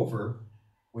take over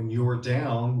when you're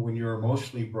down, when you're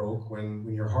emotionally broke,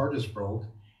 when your heart is broke,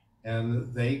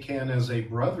 and they can, as a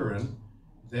brethren,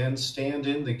 then stand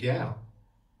in the gap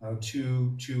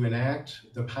to enact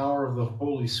the power of the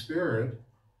Holy Spirit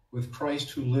with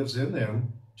Christ who lives in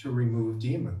them to remove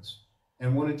demons.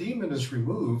 And when a demon is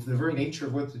removed, the very nature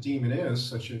of what the demon is,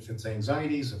 such if it's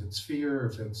anxieties, if it's fear,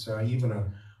 if it's even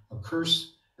a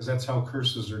curse, because that's how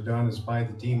curses are done, is by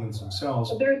the demons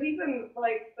themselves. There's even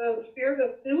like the spirit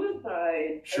of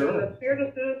suicide. Sure. I mean, the spirit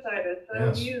of suicide is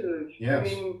so huge. Yes. I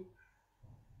mean,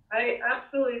 I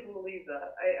absolutely believe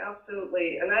that.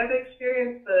 And I've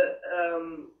experienced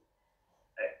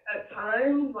at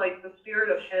times, like the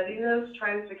spirit of heaviness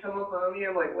tries to come upon me.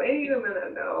 I'm like, wait a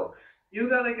minute, no. You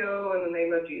gotta go in the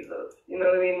name of Jesus. You know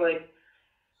what I mean? Like,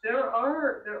 there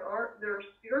are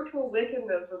spiritual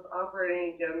wickedness that's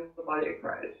operating against the body of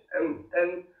Christ, and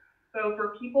so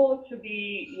for people to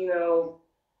be,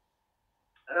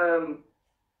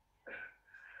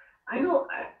 I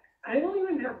don't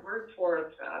even have words for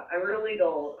it, Scott. I really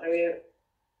don't. I mean,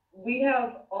 we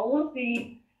have all of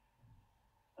the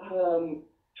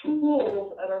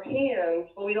tools at our hands,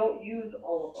 but we don't use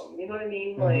all of them. You know what I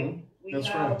mean? Mm-hmm. Like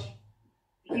That's right.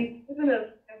 He's given us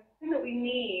everything that we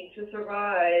need to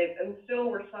survive, and still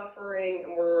we're suffering,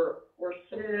 and we're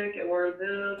sick, and we're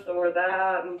this, and we're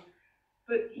that.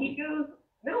 But he goes,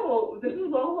 no, this is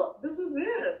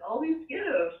it. All these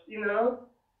gifts,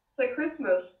 It's like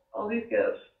Christmas, all these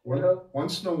gifts.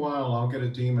 Once in a while, I'll get a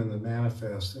demon that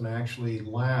manifests and actually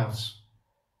laughs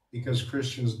because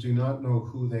Christians do not know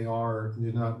who they are,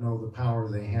 do not know the power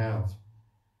they have.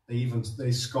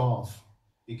 They scoff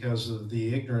because of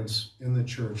the ignorance in the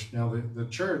church. Now, the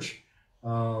church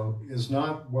is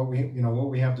not what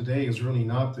we have today is really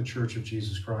not the Church of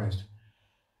Jesus Christ.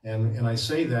 And I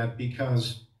say that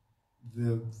because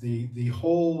the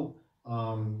whole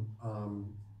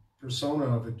persona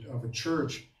of a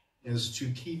church is to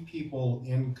keep people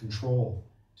in control,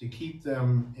 to keep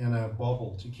them in a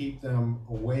bubble, to keep them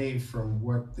away from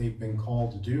what they've been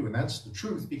called to do. And that's the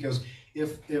truth, because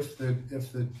if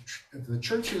the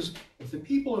churches, if the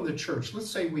people in the church,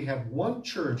 let's say we have one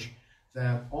church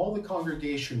that all the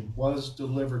congregation was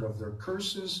delivered of their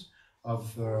curses,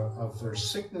 of their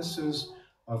sicknesses,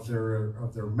 of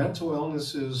their mental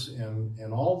illnesses,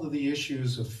 and all of the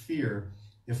issues of fear,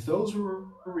 if those were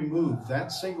removed,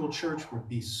 that single church would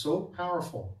be so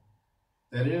powerful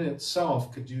that in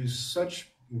itself could do such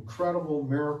incredible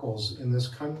miracles in this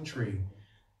country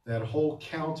that whole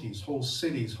counties, whole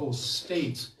cities, whole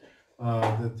states,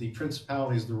 that the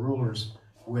principalities, the rulers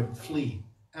would flee,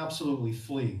 absolutely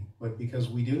flee. But because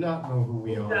we do not know who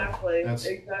we are, that's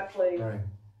exactly right.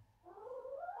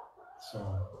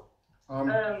 So,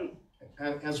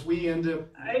 as we end up,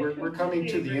 we're coming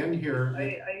to the end here. I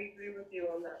agree with you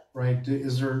on that. Right.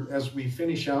 Is there, as we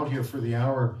finish out here for the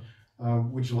hour,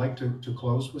 would you like to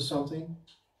close with something?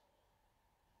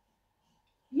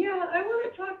 Yeah, I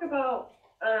want to talk about,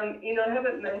 I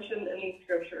haven't mentioned any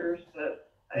scriptures,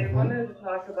 but I wanted to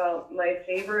talk about my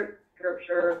favorite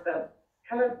scripture that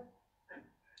kind of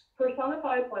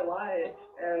personifies my life,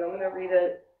 and I'm going to read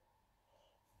it.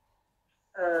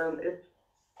 It's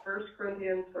 1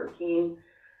 Corinthians 13.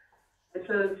 It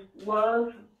says,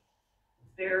 love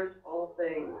bears all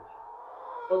things,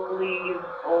 believes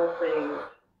all things,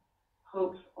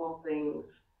 hopes all things,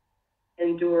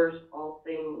 endures all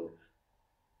things.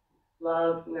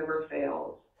 Love never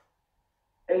fails.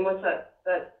 And what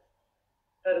that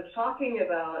is talking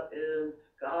about is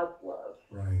God's love.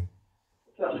 Right.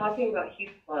 It's not talking about His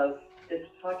love. It's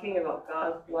talking about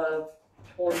God's love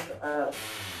towards us.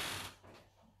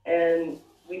 And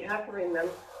we have to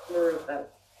remember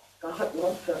that God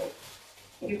loves us.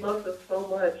 He loves us so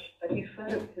much that He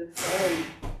sent His Son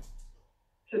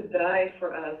to die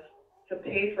for us, to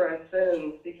pay for our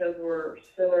sins, because we're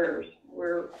sinners.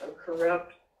 We're a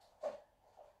corrupt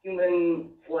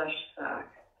human flesh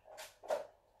sack.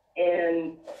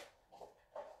 And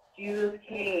Jesus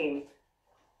came,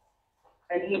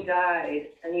 and He died,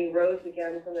 and He rose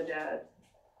again from the dead,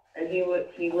 and He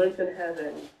lives in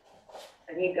heaven,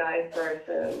 and He died for our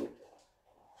sins.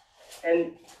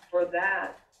 And for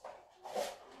that,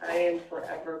 I am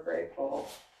forever grateful.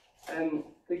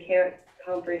 We can't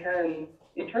comprehend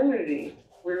eternity.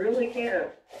 We really can't.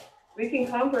 We can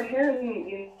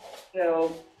comprehend,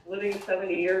 living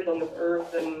 70 years on this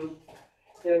earth and,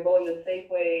 going to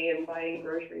Safeway and buying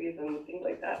groceries and things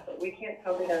like that, but we can't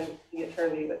comprehend the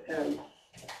eternity with Him.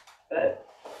 But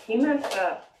He messed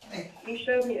up. He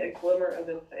showed me a glimmer of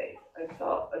His face. I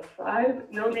saw a side,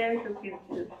 no man can see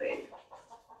His face,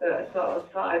 but I saw a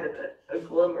side of it, a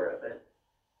glimmer of it.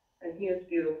 And He is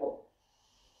beautiful.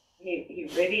 He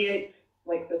radiates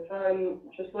like the sun,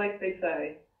 just like they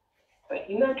say. But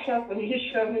He messed up when He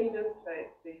showed me His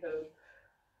face, because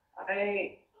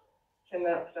I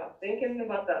cannot stop thinking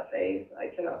about that face. I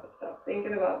cannot stop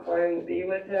thinking about wanting to be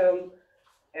with Him.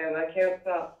 And I can't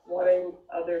stop wanting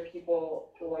other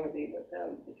people to want to be with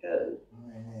Him, because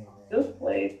this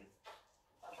place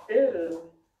is,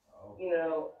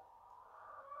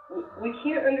 we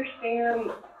can't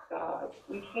understand God.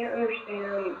 We can't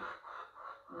understand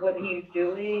what He's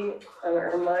doing, and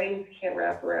our minds can't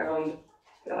wrap around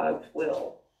God's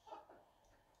will.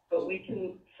 But we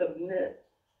can submit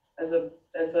as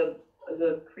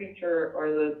a creature or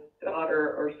the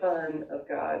daughter or son of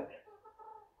God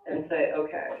and say,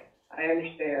 okay, I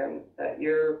understand that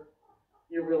you're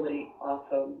really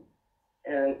awesome,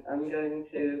 and I'm going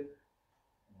to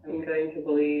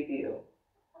believe you.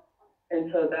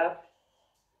 And so that's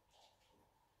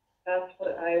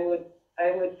what I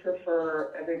would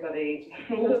prefer everybody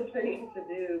listening to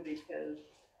do, because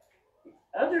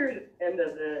the other end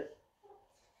of it,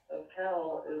 of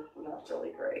hell, is not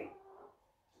really great.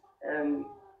 And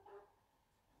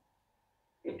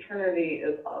eternity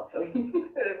is awesome.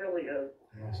 It really is.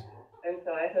 Yes. And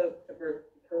so I hope to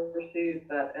pursue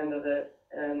that end of it.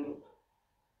 And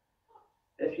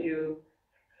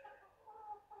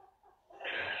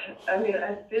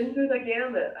I've been through the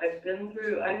gamut.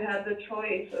 I had the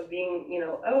choice of being,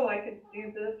 I could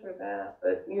do this or that.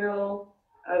 But,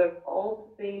 out of all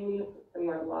the things in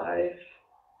my life,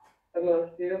 the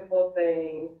most beautiful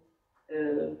thing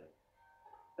is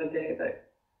the day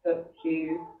that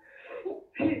He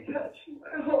touched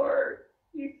my heart.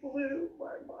 He blew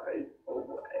my mind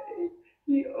away.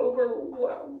 He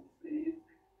overwhelmed me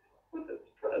with His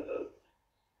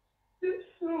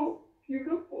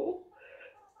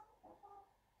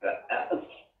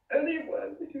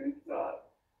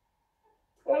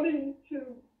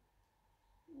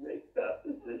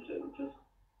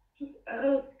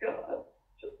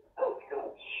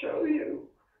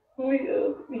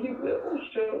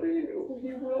to you.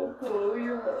 He will blow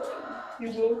your mind. He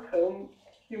will come.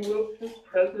 His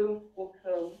presence will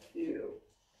come to you.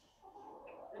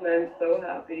 And I'm so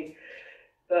happy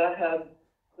that I had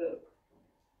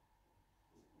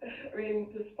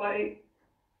despite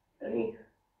any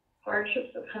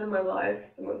hardships I've had in my life,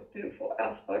 the most beautiful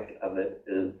aspect of it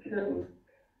is Him.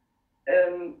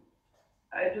 And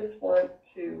I just want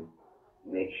to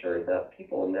make sure that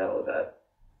people know that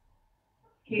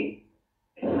He's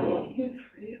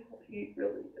real. He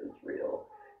really is real.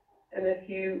 And if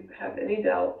you have any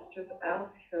doubts, just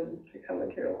ask Him to come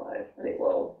into your life, and He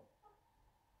will.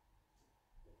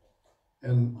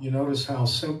 And you notice how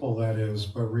simple that is,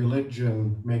 but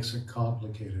religion makes it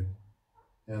complicated.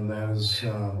 And that is...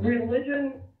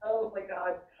 Religion, oh my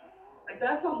God.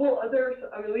 That's a whole other,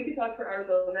 we could talk for hours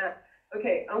on that.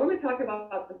 Okay, I want to talk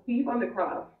about the thief on the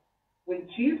cross. When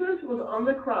Jesus was on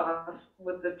the cross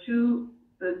with the two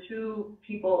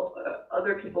people,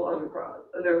 other people on the cross,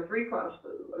 there were 3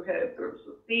 crosses, okay? There was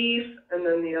the thief, and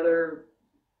then the other,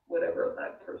 whatever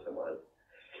that person was.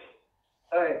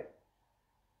 All right.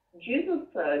 Jesus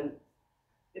said,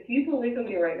 if you believe in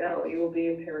me right now, you will be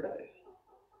in paradise.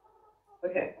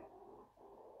 Okay.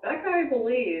 That guy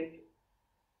believed,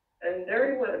 and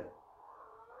there he went.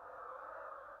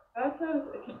 God says,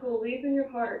 if you believe in your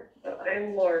heart that I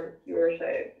am Lord, you are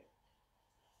saved.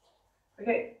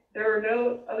 Okay, there are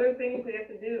no other things they have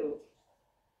to do.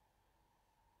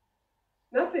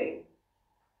 Nothing.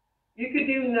 You could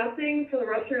do nothing for the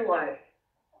rest of your life.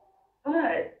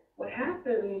 But what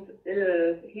happens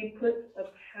is He puts a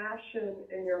passion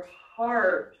in your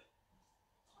heart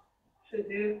to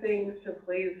do things to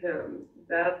please Him.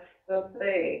 That's the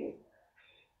thing.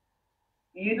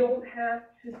 You don't have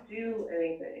to do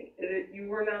anything. You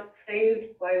were not saved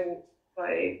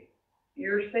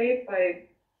you're saved by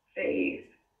faith,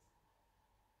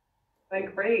 by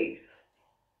grace.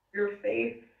 Your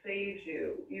faith saves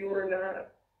you. You were not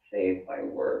saved by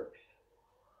works.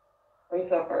 I'm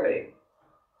sorry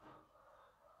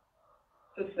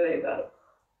to say that,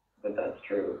 but that's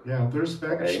true. Yeah, there's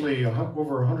actually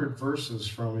over 100 verses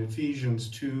from Ephesians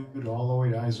 2 to all the way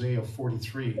to Isaiah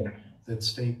 43 that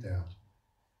state that.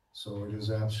 So it is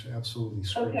absolutely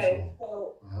scriptural. Okay,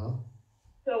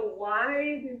 so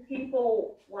why do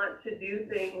people want to do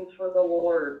things for the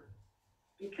Lord?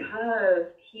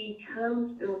 Because He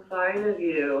comes inside of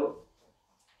you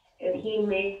and He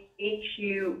makes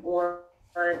you want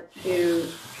to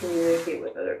communicate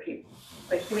with other people.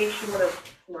 Like, He makes you want to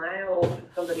smile to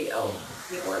somebody else.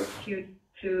 He wants you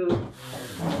to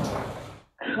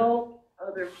help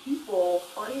other people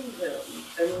find Him,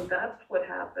 and that's what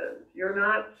happens. You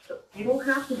don't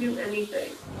have to do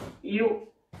anything. He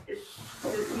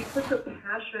puts a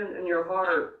passion in your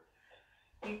heart.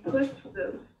 He puts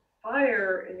this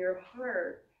fire in your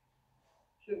heart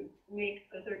to make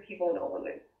other people want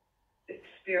to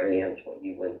experience what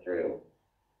you went through.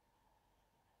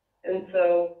 And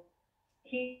so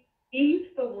He's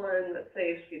the one that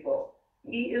saves people.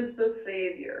 He is the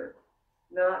Savior,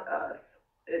 not us.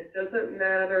 It doesn't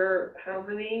matter how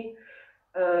many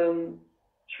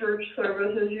church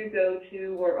services you go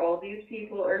to where all these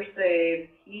people are saved.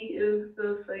 He is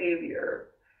the Savior.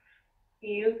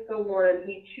 He is the one.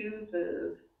 He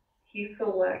chooses. He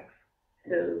selects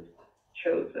His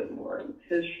chosen ones,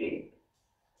 His sheep.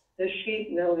 His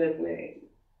sheep know His name.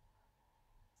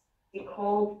 He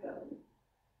calls them.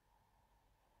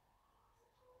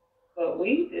 What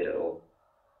we do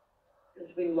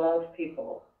is we love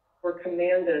people. We're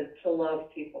commanded to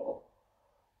love people.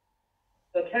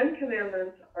 The 10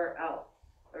 commandments are out,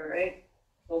 all right?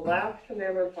 The last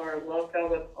commandments are love God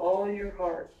with all your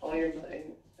heart, all your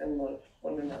mind, and love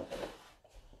one another.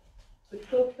 It's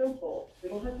so simple. We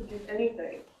don't have to do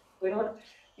anything. You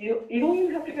don't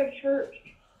even have to go to church.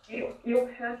 You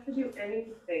don't have to do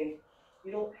anything.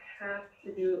 You don't have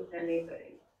to do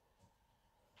anything.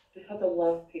 Just have to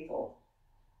love people.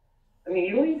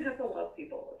 You don't even have to love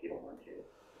people if you don't want to.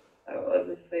 I'll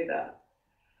just say that.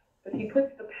 But He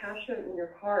puts the passion in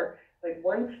your heart. Like,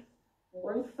 once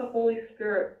the Holy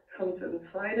Spirit comes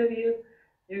inside of you,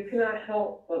 you cannot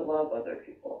help but love other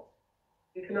people.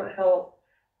 You cannot help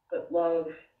but love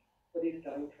what He's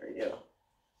done for you.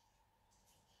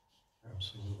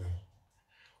 Absolutely.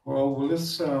 Well,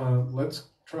 let's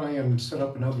try and set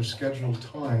up another scheduled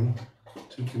time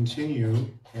to continue.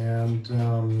 And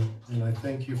I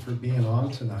thank you for being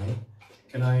on tonight.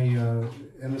 Can I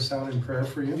end this out in prayer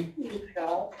for you?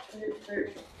 Scott,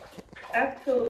 absolutely.